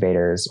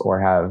masturbators or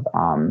have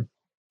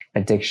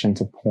addiction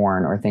to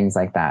porn or things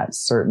like that,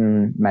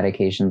 certain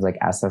medications like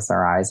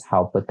SSRIs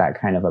help with that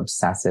kind of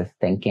obsessive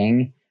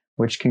thinking,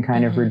 which can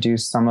kind of mhm.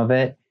 reduce some of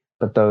it.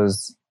 But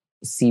those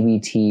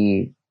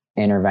CBT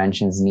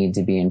interventions need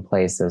to be in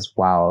place as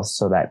well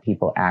so that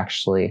people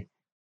actually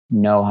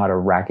know how to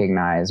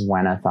recognize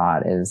when a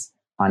thought is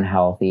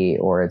unhealthy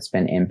or it's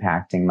been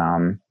impacting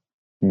them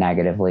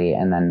negatively,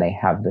 and then they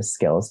have the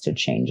skills to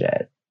change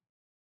it.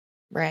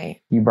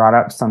 Right. You brought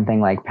up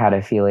something like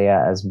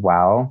pedophilia as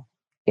well.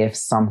 If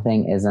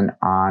something is an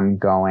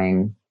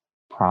ongoing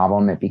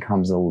problem, it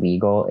becomes a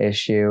legal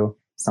issue.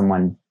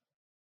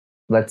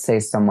 Let's say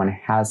someone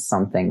has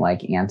something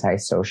like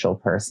antisocial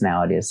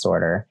personality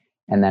disorder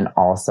and then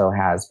also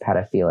has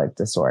pedophilic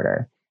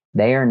disorder.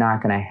 They are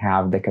not going to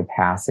have the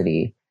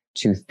capacity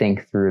to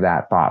think through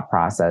that thought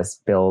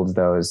process, build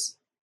those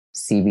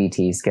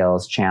CBT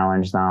skills,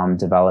 challenge them,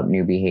 develop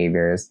new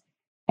behaviors.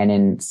 And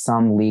in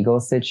some legal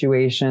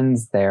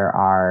situations, there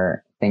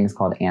are things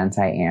called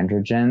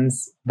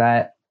anti-androgens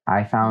that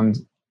I found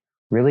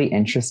really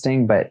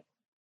interesting, but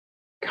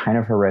kind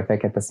of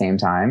horrific at the same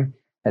time.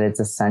 That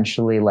it's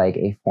essentially like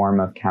a form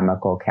of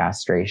chemical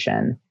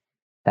castration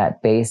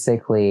that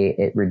basically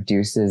it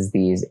reduces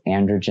these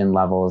androgen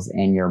levels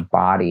in your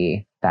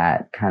body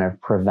that kind of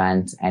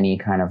prevent any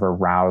kind of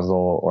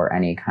arousal or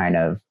any kind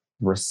of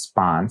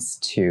response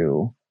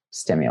to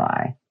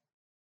stimuli.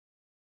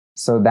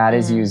 So that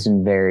is Mm. used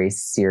in very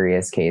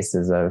serious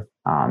cases of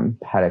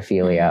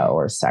pedophilia Mhm.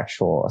 or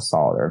sexual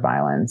assault or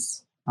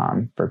violence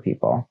for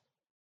people.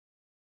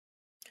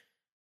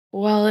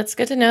 Well, it's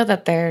good to know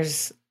that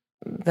there's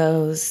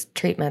those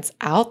treatments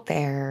out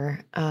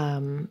there,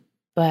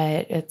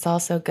 but it's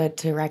also good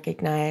to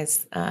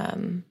recognize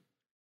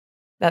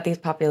that these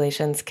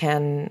populations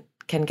can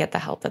get the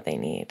help that they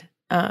need.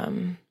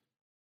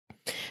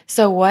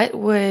 So, what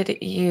would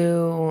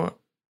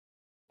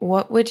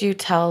you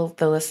tell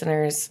the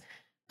listeners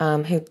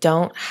who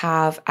don't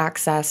have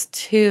access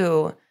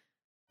to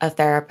a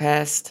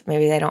therapist?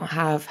 Maybe they don't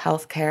have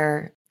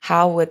healthcare.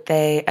 How would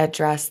they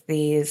address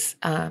these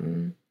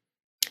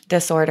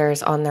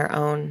disorders on their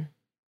own?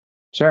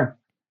 Sure.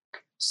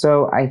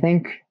 So I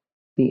think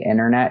the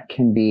internet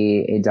can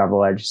be a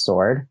double-edged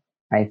sword.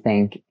 I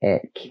think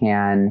it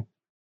can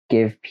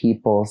give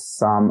people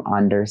some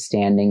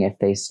understanding if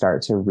they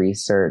start to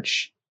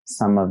research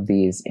some of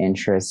these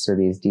interests or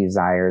these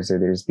desires or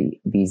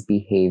these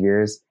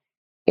behaviors.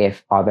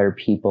 If other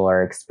people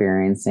are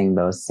experiencing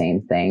those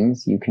same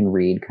things, you can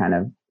read kind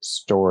of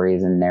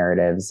stories and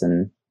narratives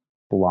and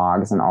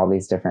blogs and all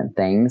these different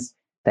things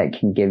that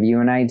can give you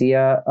an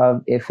idea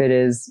of if it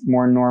is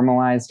more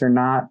normalized or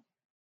not.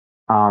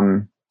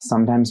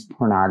 Sometimes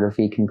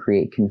pornography can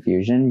create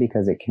confusion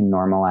because it can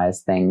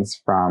normalize things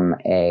from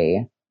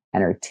a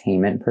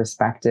entertainment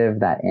perspective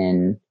that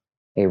in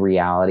a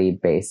reality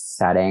based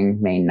setting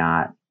may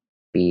not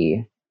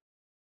be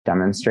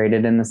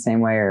demonstrated in the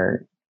same way,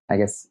 or I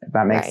guess if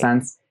that makes Right.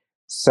 sense.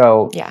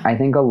 So Yeah. I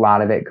think a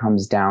lot of it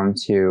comes down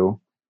to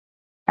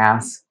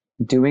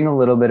doing a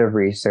little bit of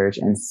research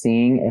and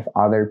seeing if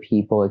other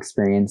people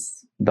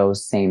experience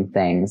those same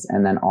things.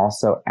 And then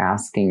also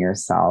asking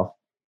yourself,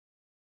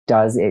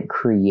 does it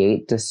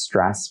create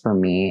distress for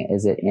me?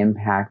 Is it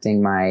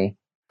impacting my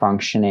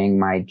functioning,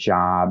 my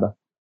job?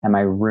 Am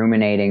I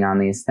ruminating on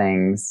these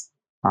things?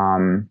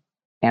 And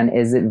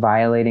is it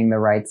violating the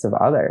rights of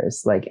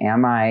others? Like,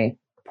 am I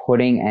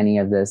putting any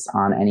of this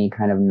on any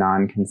kind of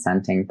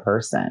non-consenting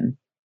person?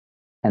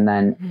 And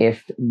then Mm-hmm.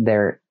 if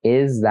there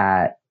is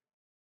that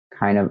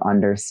kind of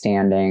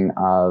understanding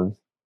of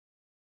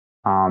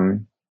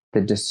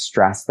the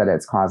distress that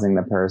it's causing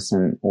the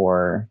person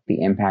or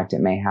the impact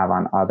it may have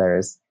on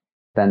others,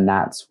 then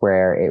that's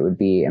where it would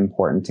be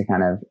important to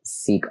kind of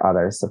seek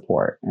other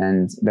support.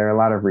 And there are a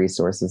lot of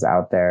resources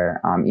out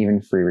there,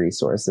 even free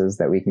resources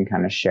that we can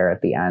kind of share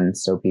at the end,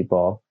 so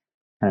people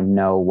kind of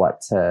know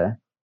what to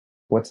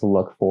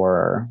look for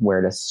or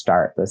where to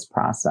start this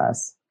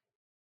process.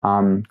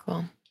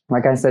 Cool.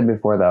 Like I said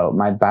before, though,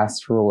 my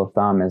best rule of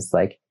thumb is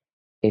like,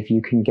 if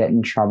you can get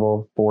in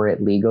trouble for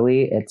it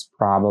legally, it's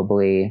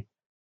probably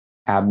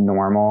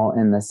abnormal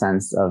in the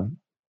sense of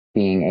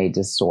being a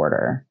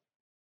disorder.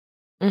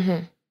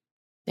 Mm-hmm.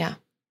 Yeah.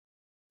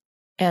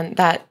 And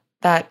that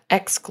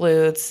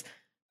excludes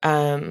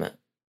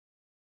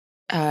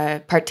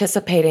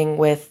participating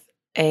with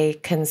a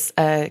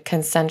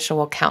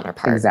consensual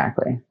counterpart.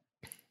 Exactly.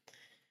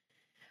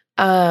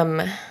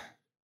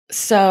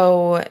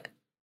 So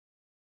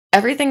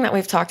everything that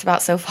we've talked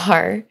about so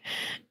far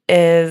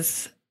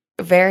is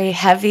very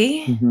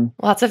heavy, Mm-hmm.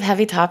 lots of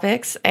heavy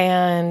topics,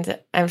 and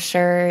I'm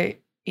sure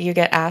you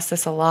get asked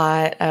this a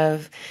lot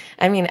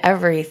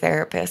every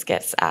therapist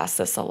gets asked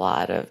this a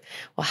lot of,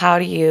 well, how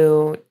do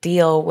you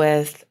deal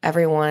with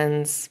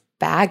everyone's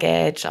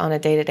baggage on a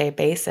day-to-day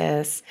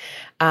basis?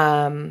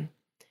 I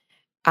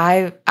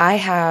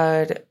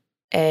had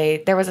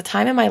there was a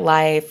time in my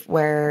life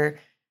where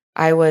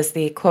I was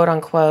the quote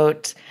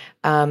unquote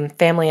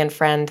family and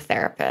friend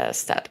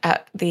therapist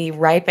at the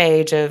ripe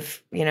age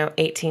of,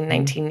 18,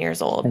 19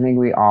 years I old. think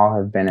we all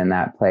have been in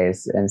that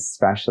place,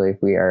 especially if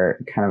we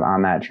are kind of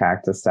on that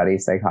track to study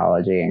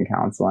psychology and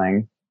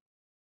counseling.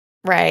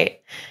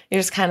 Right. You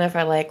just kind of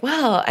are like,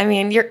 well,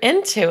 you're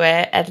into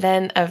it. And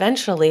then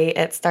eventually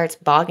it starts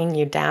bogging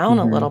you down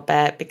a little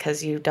bit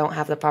because you don't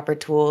have the proper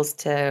tools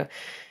to,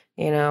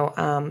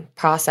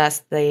 process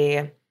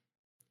the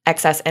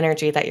excess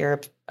energy that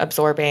you're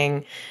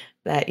absorbing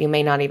that you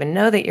may not even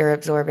know that you're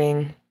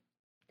absorbing.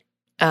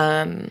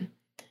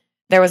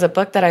 There was a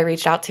book that I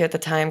reached out to at the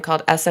time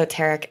called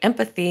Esoteric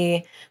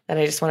Empathy that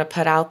I just want to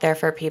put out there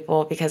for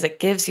people because it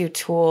gives you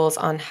tools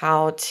on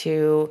how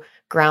to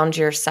ground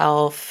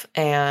yourself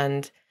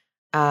um,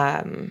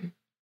 and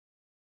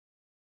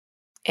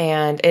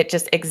it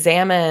just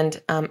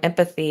examined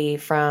empathy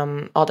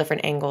from all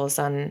different angles.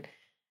 On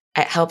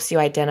it helps you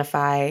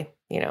identify,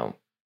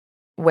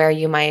 where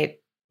you might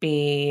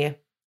be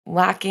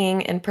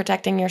lacking in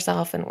protecting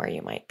yourself and where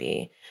you might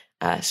be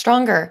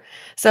stronger.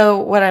 So,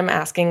 what I'm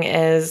asking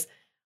is,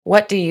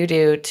 what do you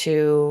do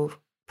to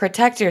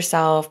protect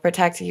yourself,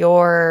 protect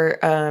your,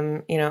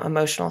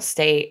 emotional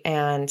state,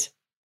 and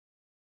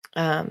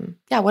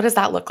what does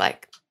that look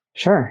like?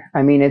 Sure.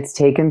 I mean, it's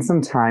taken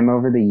some time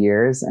over the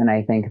years, and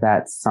I think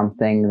that's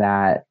something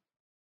that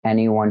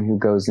anyone who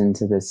goes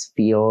into this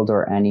field,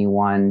 or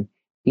anyone,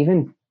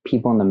 even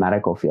people in the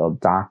medical field,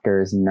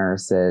 doctors,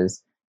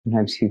 nurses,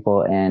 sometimes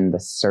people in the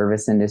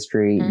service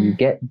industry, you Mm,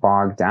 get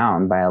bogged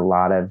down by a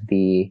lot of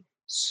the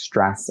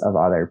stress of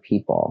other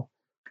people.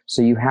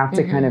 So you have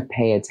to kind mm-hmm, of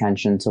pay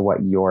attention to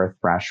what your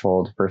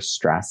threshold for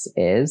stress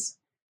is.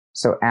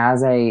 So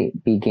as I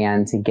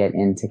began to get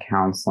into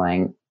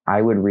counseling,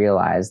 I would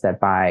realize that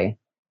by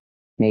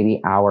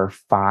maybe hour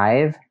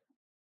 5,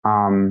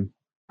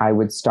 I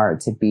would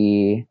start to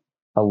be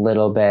a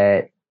little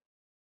bit,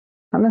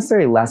 not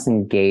necessarily less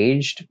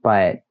engaged,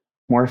 but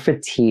more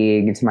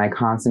fatigued. My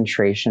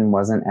concentration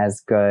wasn't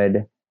as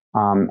good.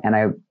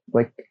 And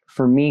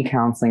for me,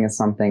 counseling is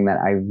something that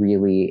I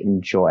really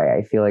enjoy.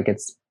 I feel like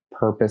it's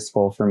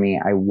purposeful for me.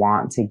 I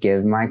want to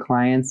give my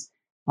clients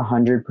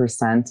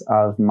 100%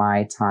 of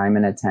my time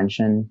and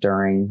attention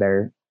during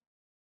their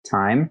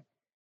time.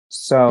 mm,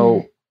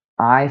 So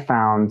I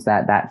found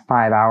that that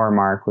 5 hour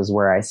mark was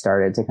where I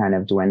started to kind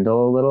of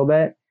dwindle a little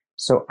bit.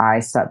 So I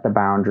set the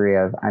boundary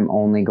of, I'm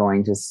only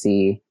going to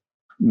see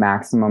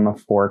maximum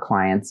of 4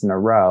 clients in a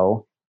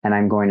row, and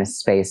I'm going to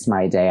space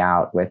my day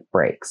out with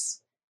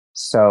breaks.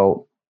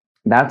 So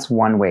that's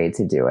one way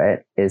to do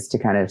it, is to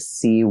kind of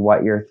see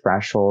what your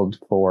threshold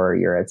for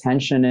your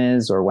attention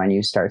is, or when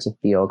you start to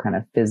feel kind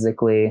of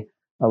physically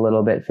a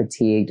little bit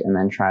fatigued, and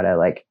then try to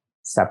like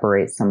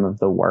separate some of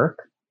the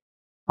work.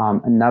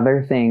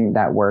 Another thing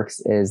that works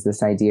is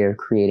this idea of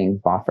creating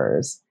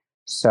buffers.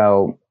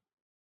 So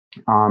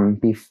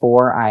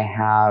before I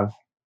have,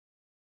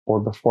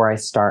 or before I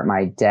start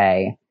my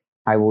day,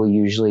 I will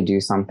usually do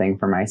something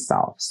for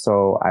myself.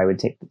 So I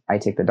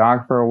take the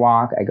dog for a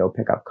walk. I go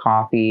pick up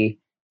coffee.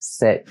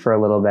 sit for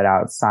a little bit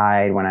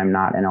outside when I'm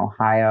not in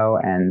Ohio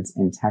and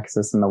in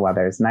Texas and the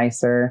weather is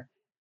nicer.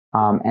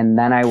 And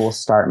then I will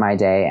start my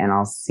day and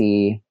I'll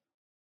see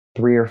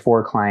 3 or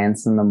 4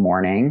 clients in the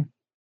morning.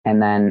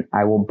 And then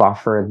I will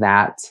buffer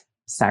that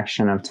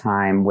section of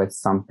time with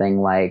something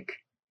like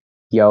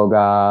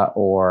yoga,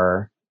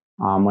 or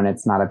when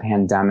it's not a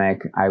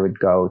pandemic, I would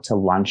go to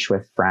lunch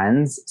with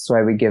friends. So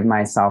I would give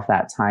myself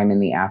that time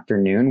in the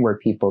afternoon where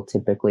people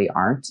typically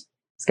aren't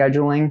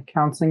scheduling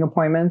counseling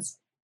appointments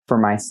for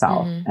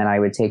myself. Mm-hmm. And I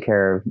would take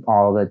care of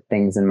all the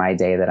things in my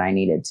day that I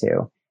needed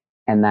to.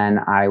 And then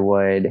I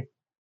would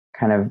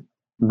kind of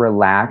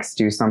relax,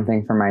 do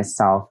something for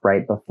myself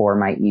right before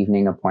my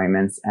evening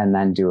appointments, and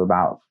then do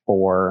about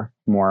 4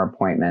 more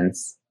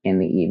appointments in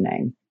the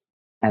evening.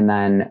 And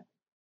then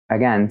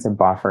again, to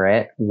buffer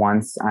it,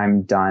 once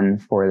I'm done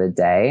for the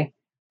day,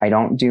 I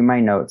don't do my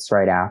notes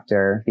right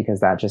after because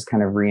that just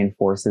kind of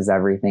reinforces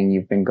everything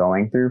you've been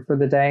going through for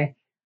the day.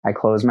 I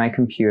close my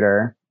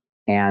computer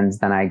and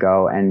then I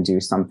go and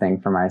do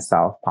something for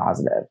myself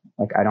positive.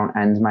 Like I don't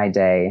end my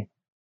day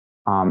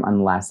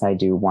unless I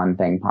do one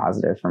thing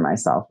positive for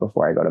myself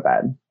before I go to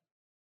bed.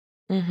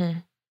 Mm-hmm.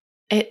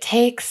 It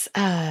takes,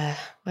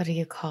 what do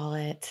you call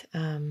it?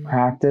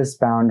 Practice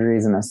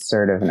boundaries and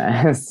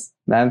assertiveness.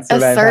 That's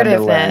what I've had to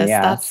learn.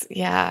 Assertiveness. Yeah.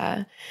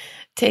 Yeah.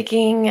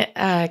 Taking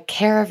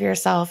care of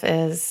yourself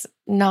is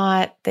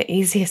not the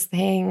easiest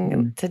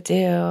thing to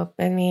do.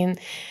 I mean,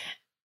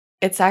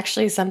 it's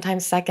actually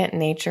sometimes second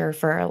nature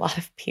for a lot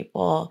of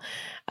people.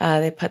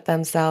 They put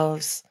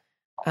themselves,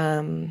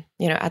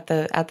 at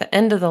the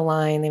end of the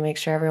line. They make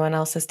sure everyone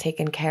else is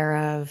taken care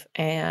of,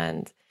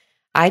 and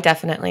I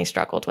definitely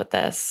struggled with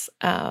this.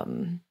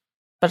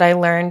 But I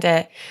learned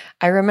it.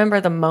 I remember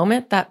the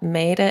moment that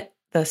made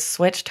the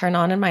switch turn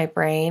on in my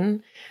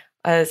brain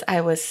was I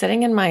was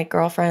sitting in my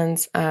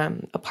girlfriend's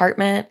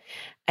apartment,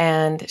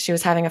 and she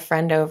was having a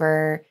friend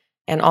over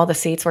and all the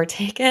seats were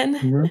taken.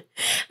 Mm-hmm.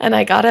 And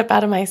I got up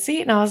out of my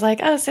seat and I was like,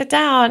 "Oh, sit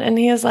down." And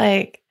he was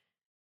like,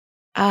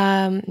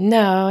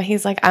 no,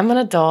 he's like, "I'm an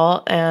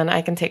adult and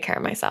I can take care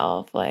of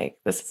myself. Like,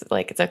 this is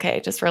like, it's okay.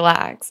 Just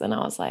relax." And I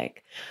was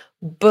like,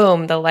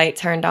 boom, the light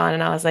turned on.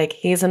 And I was like,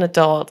 he's an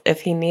adult.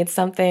 If he needs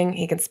something,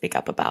 he can speak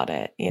up about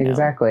it, you know?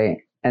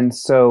 Exactly. And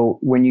so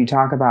when you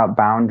talk about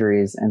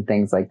boundaries and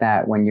things like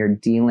that, when you're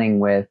dealing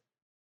with,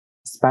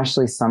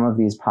 especially some of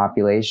these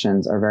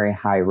populations are very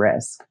high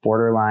risk,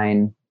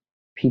 borderline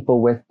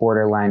people with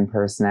borderline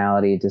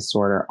personality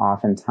disorder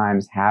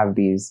oftentimes have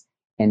these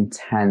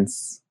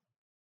intense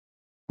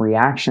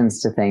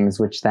reactions to things,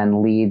 which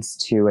then leads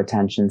to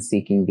attention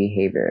seeking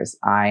behaviors.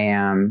 I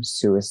am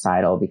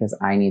suicidal because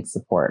I need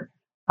support.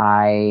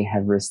 I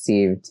have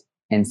received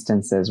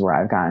instances where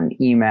I've gotten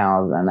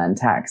emails and then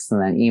texts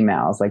and then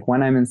emails, like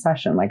when I'm in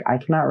session, like I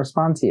cannot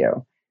respond to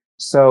you.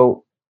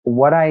 So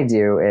what I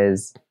do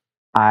is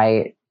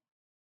I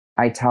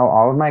tell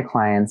all of my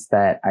clients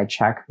that I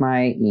check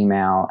my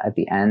email at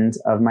the end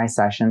of my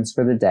sessions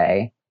for the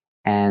day.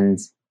 And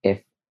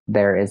if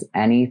there is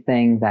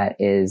anything that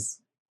is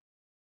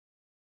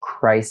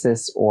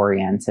crisis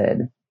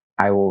oriented,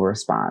 I will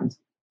respond.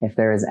 If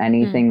there is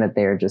anything that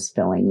they're just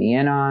filling me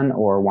in on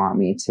or want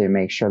me to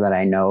make sure that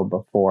I know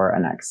before a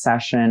next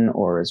session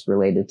or is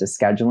related to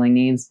scheduling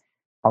needs,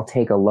 I'll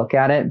take a look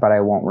at it, but I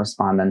won't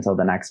respond until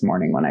the next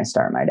morning when I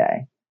start my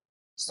day.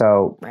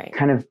 So Right.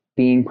 kind of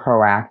being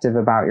proactive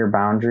about your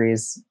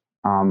boundaries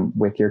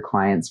with your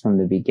clients from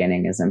the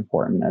beginning is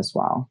important as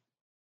well.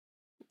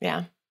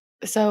 Yeah.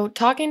 So,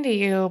 talking to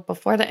you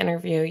before the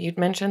interview, you'd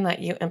mentioned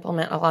that you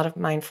implement a lot of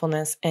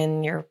mindfulness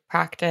in your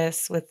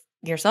practice with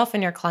yourself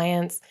and your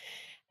clients.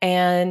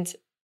 And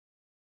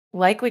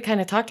like we kind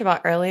of talked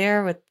about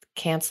earlier with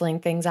canceling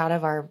things out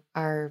of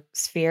our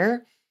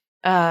sphere,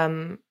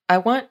 I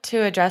want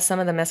to address some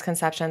of the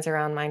misconceptions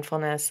around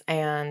mindfulness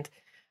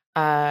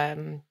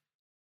um,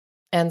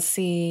 and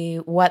see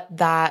what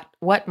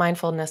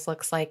mindfulness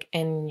looks like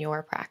in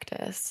your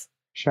practice.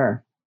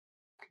 Sure.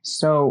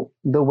 So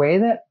the way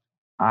that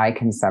I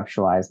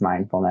conceptualize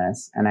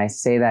mindfulness, and I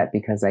say that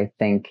because I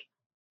think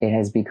it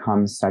has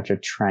become such a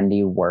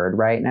trendy word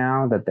right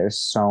now that there's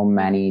so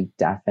many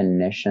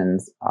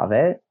definitions of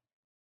it.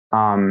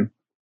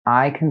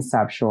 I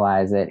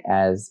conceptualize it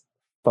as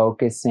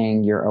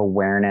focusing your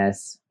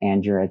awareness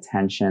and your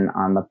attention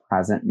on the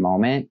present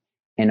moment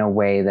in a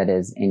way that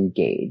is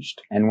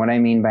engaged. And what I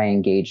mean by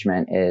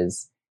engagement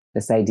is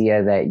this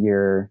idea that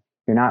you're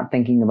not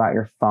thinking about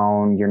your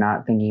phone, you're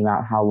not thinking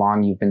about how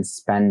long you've been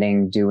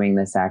spending doing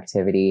this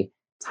activity.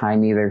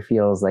 Time either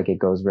feels like it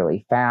goes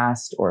really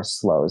fast or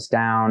slows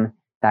down.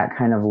 That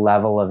kind of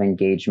level of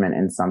engagement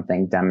in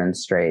something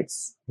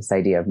demonstrates this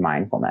idea of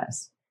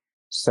mindfulness.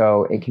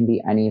 So it can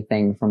be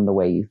anything from the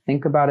way you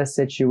think about a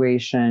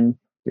situation,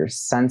 your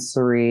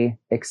sensory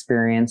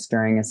experience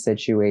during a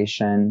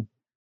situation.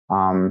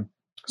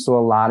 So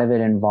a lot of it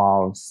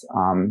involves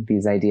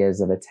these ideas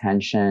of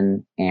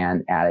attention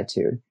and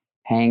attitude,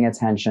 paying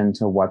attention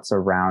to what's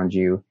around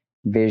you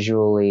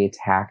visually,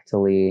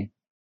 tactily,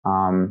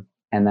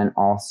 and then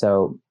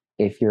also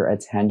if your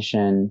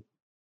attention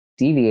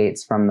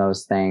deviates from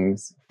those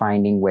things,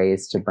 finding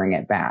ways to bring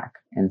it back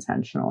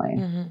intentionally.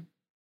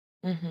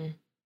 Mm-hmm. Mm-hmm.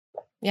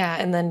 Yeah.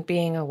 And then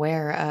being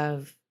aware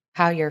of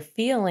how you're Mm-hmm.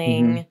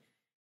 feeling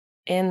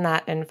in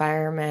that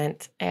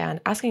environment and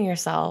asking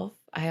yourself,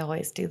 I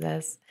always do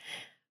this,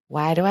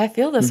 why do I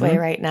feel this way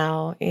Mm-hmm. right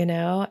now?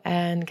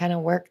 And kind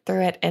of work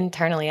through it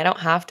internally. I don't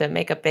have to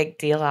make a big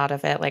deal out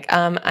of it. Like,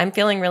 I'm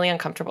feeling really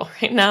uncomfortable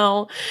right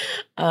now.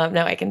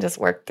 No, I can just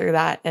work through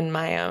that in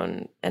my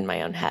own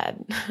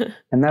head.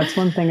 And that's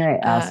one thing I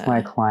ask my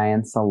uh,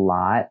 clients a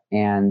lot,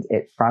 and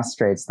it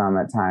frustrates them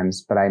at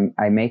times, but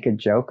I make a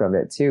joke of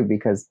it too,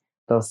 because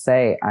they'll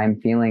say,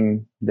 I'm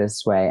feeling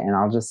this way. And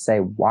I'll just say,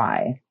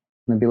 why?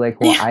 And they'll be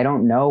like, well, yeah. I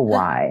don't know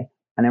why.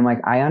 And I'm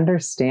like, I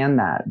understand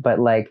that, but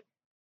like,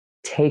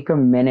 take a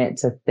minute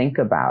to think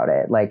about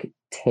it. Like,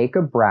 take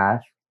a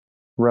breath,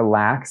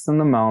 relax in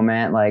the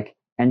moment, like,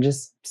 and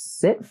just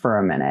sit for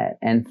a minute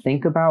and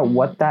think about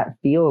what Mhm. that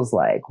feels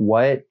like.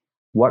 What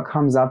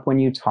comes up when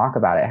you talk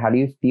about it? How do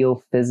you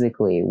feel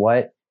physically?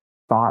 What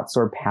thoughts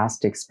or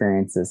past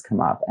experiences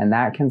come up? And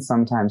that can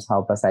sometimes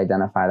help us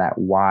identify that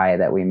why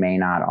that we may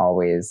not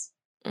always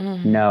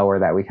Mhm. know, or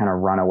that we kind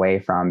of run away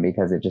from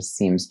because it just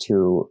seems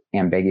too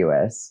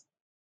ambiguous.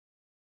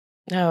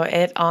 No,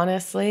 it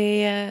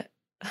honestly,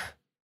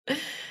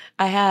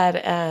 I had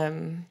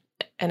an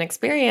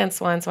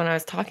experience once when I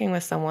was talking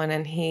with someone,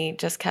 and he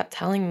just kept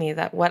telling me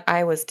that what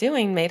I was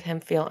doing made him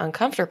feel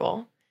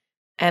uncomfortable.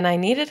 And I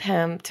needed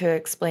him to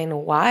explain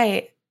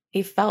why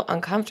he felt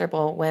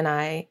uncomfortable when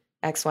I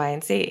X, Y,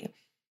 and Z.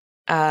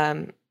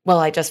 Well,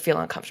 I just feel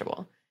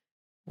uncomfortable.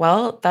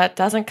 Well, that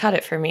doesn't cut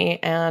it for me,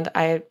 and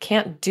I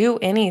can't do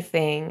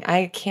anything.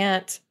 I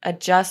can't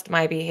adjust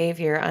my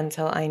behavior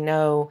until I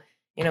know,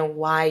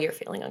 why you're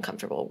feeling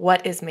uncomfortable.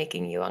 What is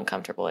making you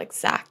uncomfortable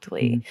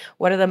exactly? Mhm.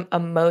 What are the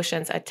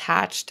emotions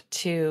attached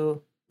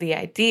to the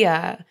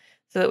idea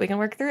so that we can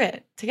work through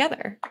it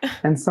together?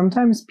 And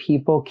sometimes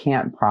people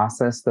can't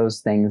process those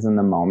things in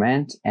the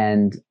moment.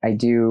 And I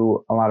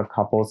do a lot of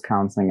couples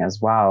counseling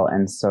as well.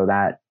 And so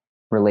that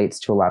relates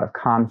to a lot of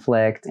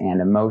conflict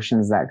and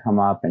emotions that come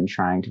up and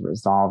trying to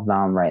resolve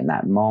them right in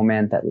that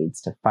moment that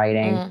leads to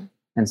fighting. Mm,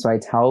 And so I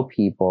tell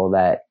people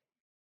that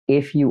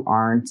if you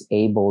aren't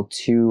able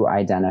to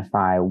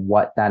identify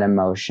what that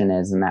emotion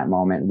is in that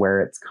moment,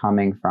 where it's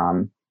coming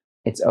from,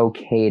 it's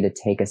okay to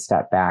take a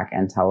step back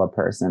and tell a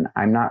person,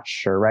 I'm not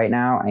sure right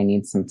now. I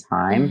need some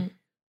time, mhm,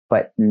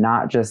 but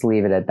not just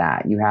leave it at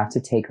that. You have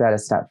to take that a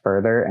step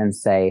further and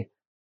say,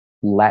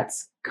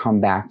 let's come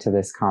back to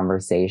this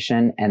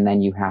conversation. And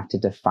then you have to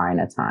define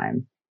a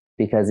time.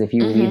 Because if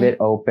you leave mhm. it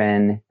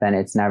open, then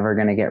it's never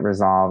going to get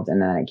resolved.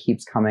 And then it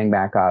keeps coming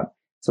back up.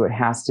 So it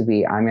has to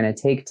be, I'm going to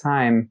take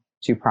time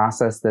to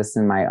process this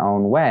in my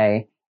own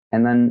way.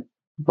 And then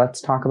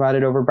let's talk about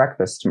it over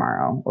breakfast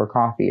tomorrow or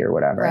coffee or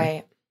whatever.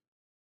 Right,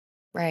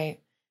 right.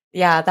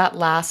 Yeah, that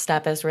last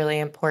step is really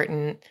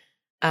important.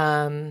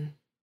 Um,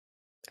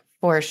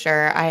 For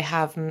sure. I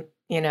have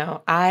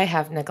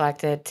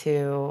neglected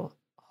to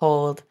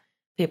hold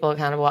people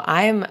accountable.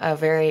 I'm a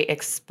very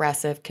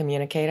expressive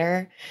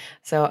communicator.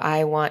 So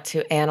I want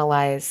to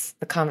analyze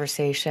the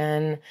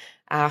conversation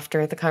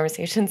after the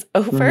conversation's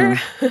over.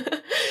 Mm-hmm.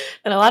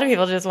 And a lot of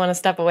people just want to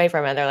step away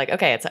from it. They're like,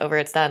 okay, it's over,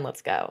 it's done,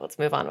 let's go. Let's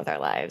move on with our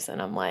lives.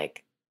 And I'm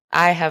like,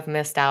 I have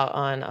missed out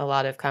on a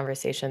lot of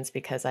conversations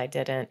because I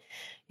didn't,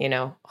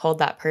 hold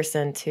that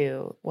person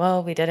to,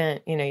 well, we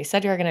didn't, you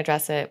said you were going to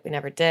address it. We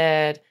never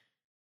did.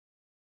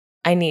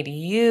 I need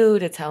you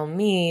to tell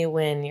me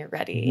when you're Mm-hmm.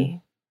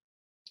 ready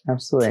to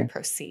Absolutely.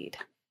 proceed.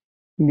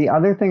 The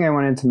other thing I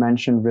wanted to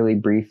mention really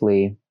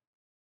briefly,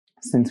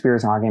 since we were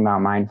talking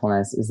about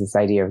mindfulness, is this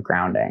idea of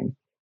grounding.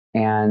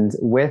 And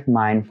with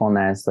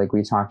mindfulness, like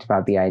we talked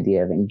about the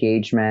idea of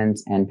engagement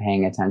and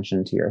paying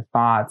attention to your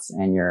thoughts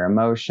and your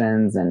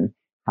emotions and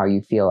how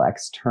you feel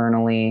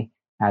externally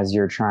as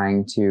you're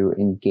trying to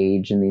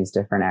engage in these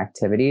different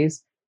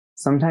activities.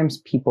 Sometimes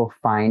people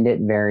find it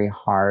very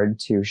hard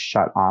to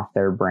shut off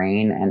their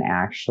brain and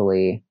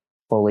actually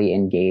fully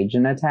engage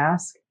in a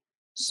task.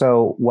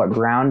 So what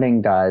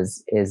grounding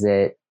does is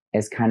it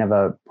is kind of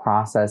a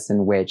process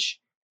in which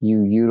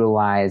you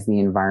utilize the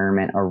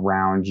environment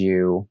around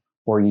you,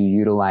 or you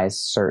utilize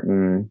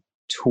certain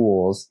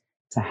tools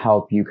to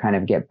help you kind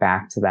of get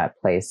back to that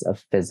place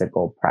of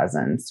physical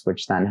presence,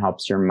 which then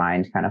helps your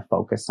mind kind of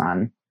focus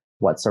on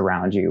what's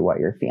around you, what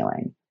you're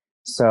feeling.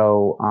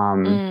 So,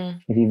 Mm,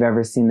 if you've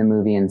ever seen the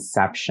movie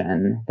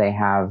Inception, they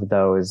have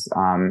those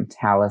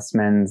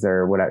talismans,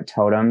 or what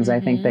totems, I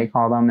think they mhm,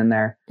 call them, in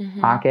their mhm,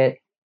 pocket.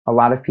 A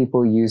lot of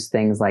people use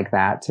things like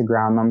that to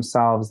ground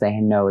themselves. They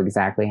know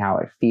exactly how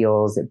it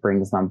feels. It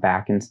brings them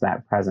back into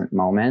that present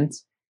moment.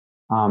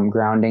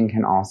 Grounding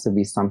can also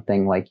be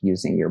something like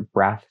using your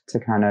breath to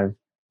kind of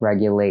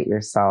regulate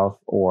yourself,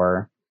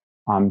 or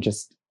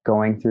just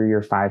going through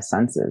your five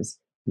senses.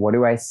 What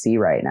do I see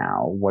right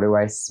now? What do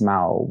I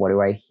smell? What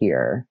do I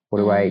hear? What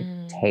do I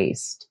mm,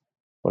 taste?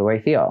 What do I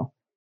feel?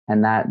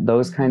 And that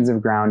those mhm. kinds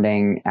of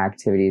grounding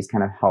activities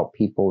kind of help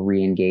people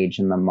re-engage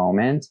in the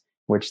moment,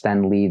 which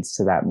then leads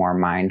to that more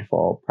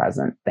mindful,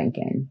 present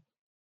thinking.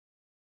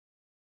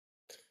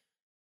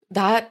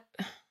 That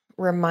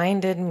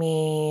reminded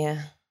me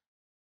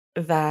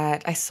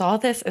that I saw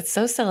this. It's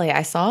so silly.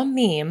 I saw a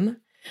meme,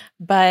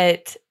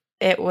 but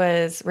it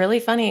was really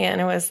funny.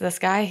 And it was this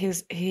guy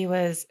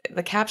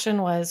the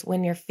caption was,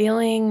 when you're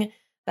feeling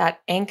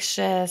that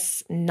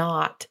anxious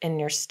knot in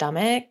your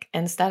stomach,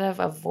 instead of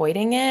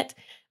avoiding it,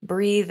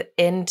 breathe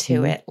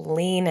into Mhm. it,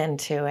 lean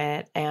into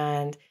it,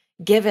 and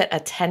give it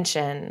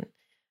attention.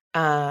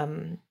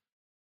 Um,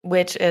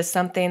 which is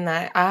something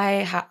that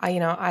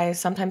I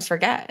sometimes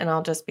forget, and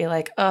I'll just be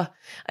like, "Oh,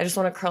 I just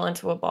wanna curl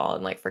into a ball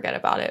and, like, forget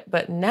about it."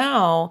 But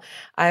now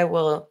I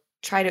will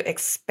try to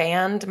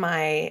expand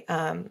my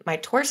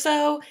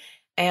torso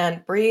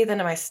and breathe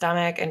into my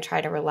stomach and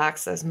try to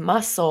relax those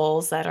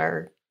muscles that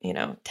are,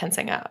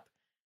 tensing up,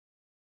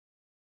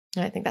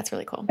 and I think that's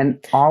really cool. And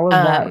all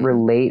of that Um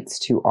relates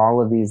to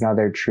all of these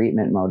other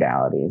treatment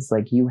modalities.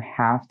 Like you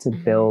have to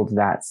Mhm, build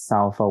that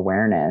self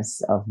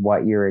awareness of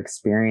what you're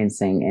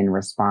experiencing in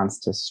response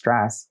to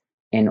stress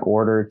in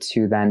order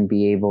to then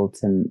be able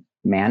to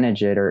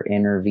manage it or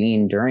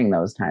intervene during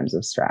those times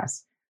of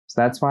stress.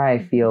 So that's why I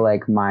feel mhm.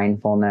 like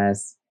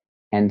mindfulness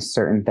and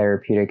certain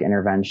therapeutic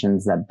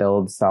interventions that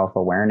build self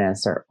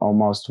awareness are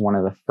almost one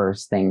of the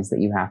first things that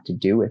you have to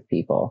do with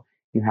people.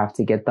 You have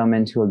to get them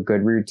into a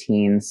good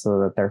routine so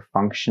that they're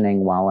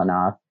functioning well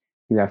enough.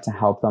 You have to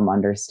help them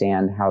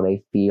understand how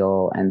they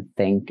feel and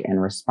think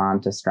and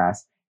respond to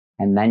stress.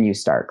 And then you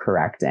start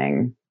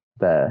correcting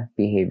the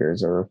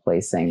behaviors or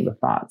replacing Right, the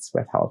thoughts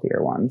with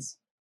healthier ones.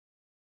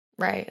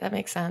 right, that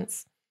makes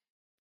sense.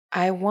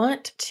 I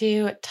want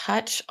to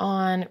touch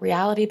on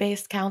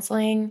reality-based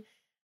counseling,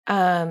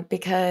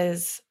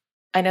 because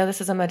I know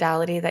this is a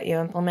modality that you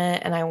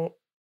implement, and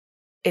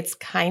it's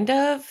kind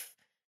of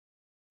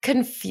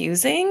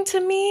confusing to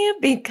me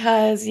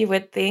because you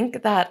would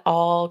think that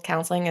all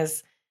counseling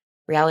is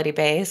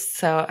reality-based.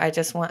 So I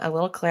just want a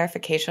little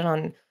clarification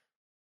on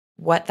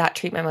what that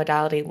treatment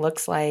modality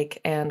looks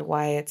like and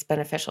why it's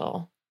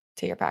beneficial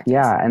to your practice.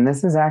 Yeah, and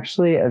this is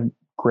actually a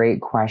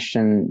great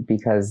question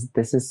because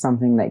this is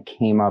something that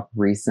came up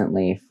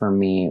recently for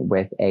me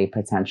with a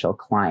potential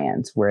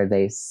client where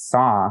they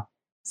saw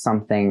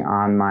something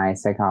on my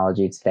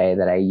Psychology Today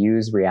that I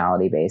use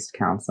reality based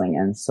counseling.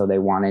 And so they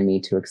wanted me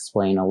to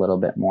explain a little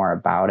bit more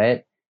about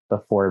it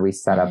before we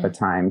set up a Mhm,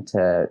 time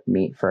to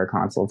meet for a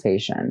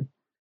consultation.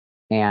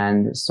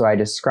 And so I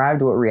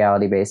described what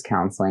reality based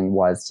counseling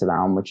was to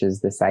them, which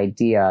is this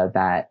idea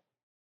that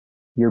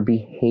your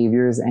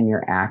behaviors and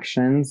your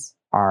actions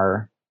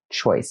are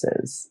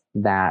choices,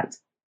 that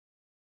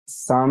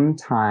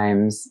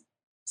sometimes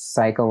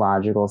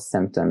psychological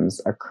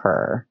symptoms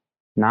occur,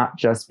 not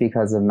just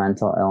because of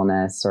mental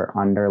illness or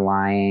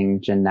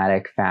underlying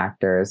genetic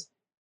factors,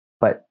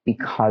 but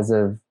because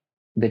of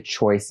the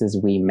choices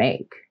we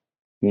make.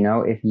 You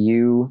know, if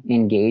you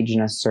engage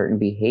in a certain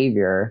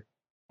behavior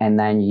and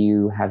then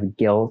you have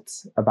guilt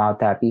about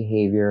that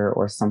behavior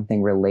or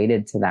something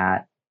related to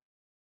that,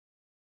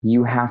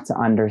 you have to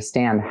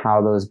understand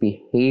how those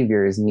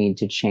behaviors need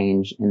to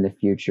change in the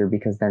future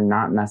because they're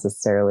not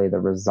necessarily the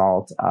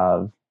result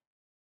of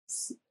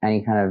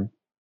any kind of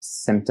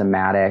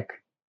symptomatic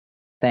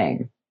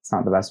thing. It's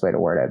not the best way to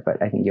word it,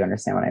 but I think you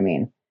understand what I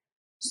mean.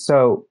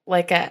 So,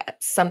 like,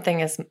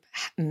 something is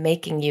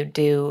making you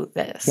do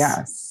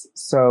this, yes.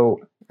 So,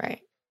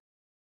 right?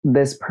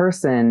 this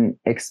person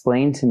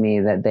explained to me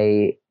that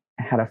they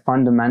had a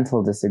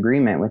fundamental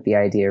disagreement with the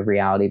idea of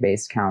reality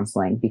based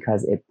counseling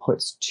because it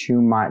puts too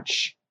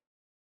much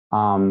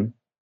um,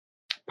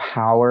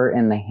 power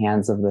in the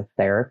hands of the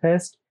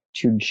therapist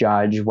to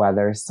judge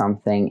whether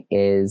something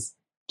is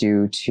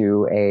due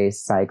to a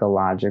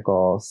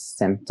psychological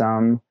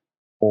symptom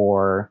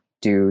or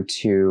due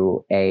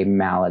to a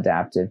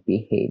maladaptive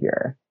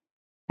behavior.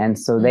 And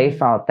so they Mm,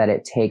 felt that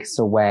it takes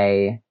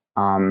away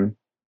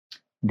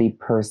the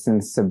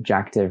person's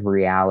subjective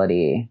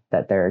reality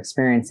that they're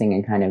experiencing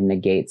and kind of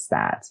negates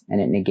that. And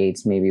it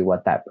negates maybe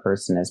what that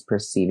person is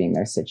perceiving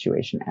their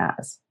situation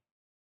as.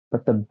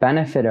 But the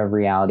benefit of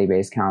reality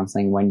based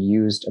counseling when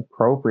used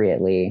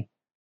appropriately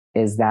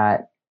is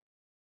that,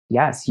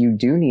 yes, you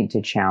do need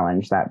to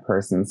challenge that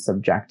person's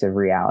subjective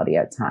reality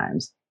at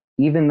times.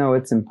 Even though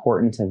it's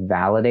important to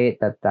validate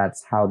that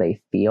that's how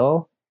they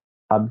feel,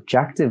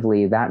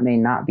 objectively, that may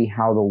not be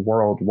how the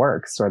world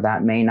works, or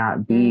that may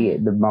not be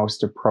mm, the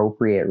most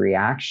appropriate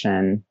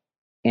reaction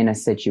in a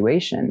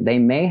situation. They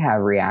may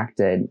have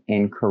reacted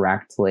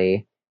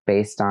incorrectly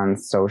based on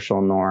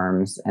social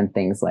norms and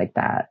things like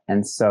that.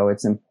 And so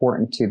it's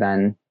important to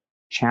then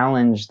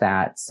challenge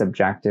that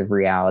subjective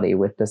reality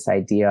with this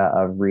idea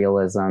of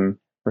realism,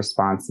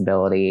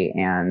 responsibility,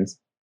 and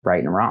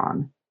right and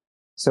wrong.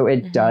 So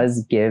it mhm,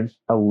 does give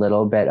a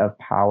little bit of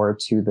power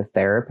to the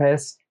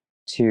therapist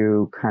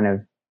to kind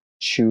of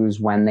choose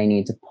when they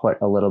need to put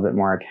a little bit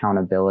more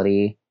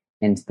accountability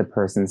into the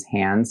person's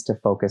hands to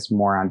focus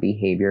more on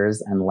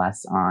behaviors and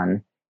less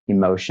on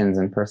emotions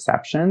and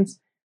perceptions.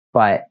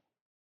 But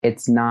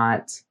it's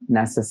not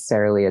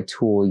necessarily a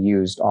tool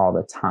used all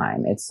the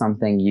time. It's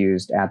something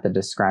used at the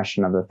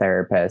discretion of the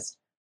therapist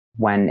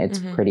when it's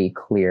mhm. pretty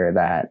clear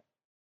that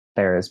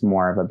there is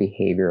more of a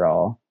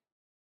behavioral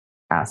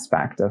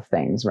aspect of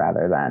things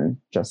rather than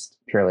just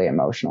purely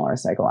emotional or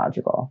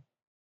psychological.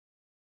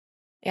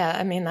 Yeah,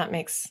 I mean, that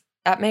makes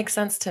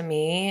sense to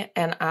me.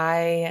 And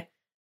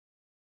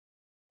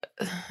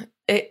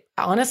it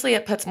honestly,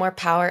 it puts more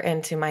power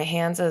into my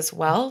hands as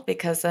well,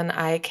 because then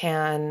I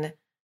can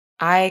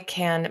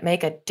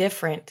make a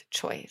different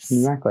choice.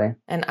 Exactly.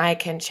 And I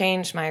can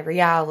change my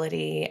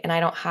reality, and I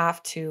don't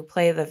have to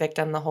play the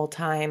victim the whole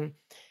time.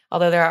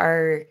 Although there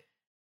are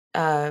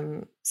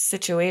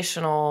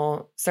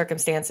situational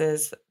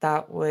circumstances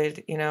that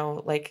would,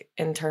 like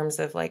in terms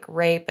of like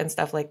rape and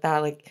stuff like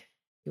that, like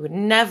you would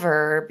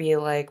never be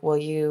like, well,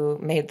 you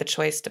made the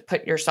choice to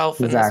put yourself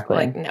in this. Exactly.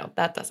 Like, no,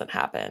 that doesn't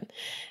happen.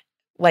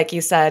 Like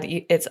you said,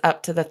 it's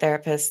up to the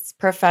therapist's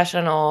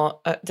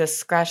professional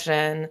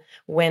discretion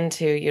when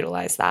to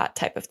utilize that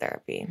type of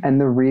therapy. And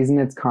the reason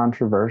it's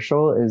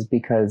controversial is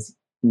because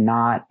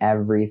not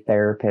every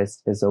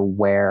therapist is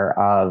aware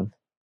of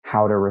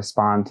how to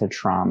respond to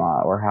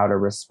trauma or how to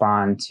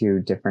respond to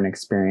different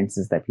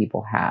experiences that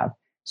people have.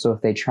 So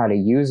if they try to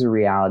use a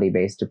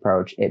reality-based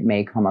approach, it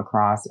may come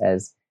across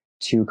as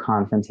too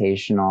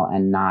confrontational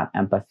and not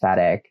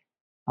empathetic.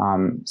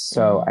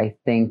 So I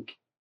think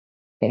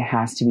it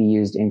has to be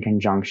used in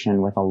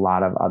conjunction with a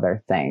lot of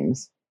other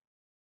things.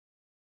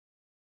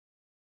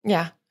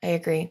 Yeah, I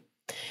agree.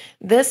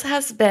 This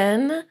has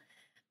been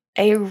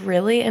a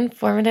really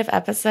informative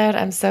episode.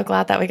 I'm so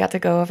glad that we got to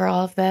go over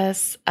all of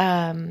this.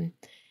 And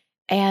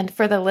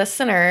for the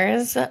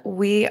listeners,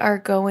 we are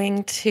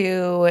going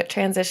to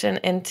transition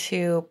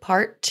into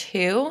part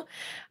 2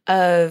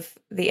 of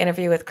the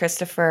interview with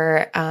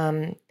Christopher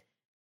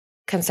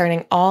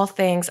concerning all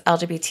things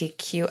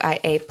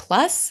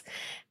LGBTQIA+.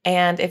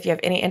 And if you have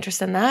any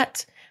interest in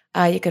that,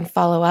 you can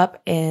follow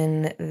up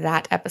in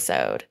that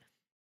episode.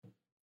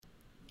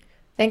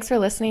 Thanks for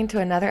listening to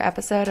another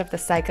episode of the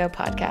Psycho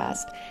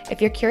Podcast. If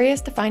you're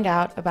curious to find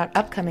out about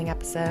upcoming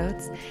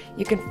episodes,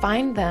 you can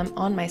find them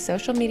on my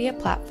social media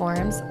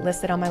platforms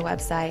listed on my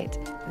website,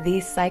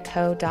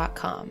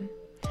 thepsycho.com.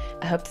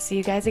 I hope to see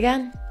you guys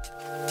again.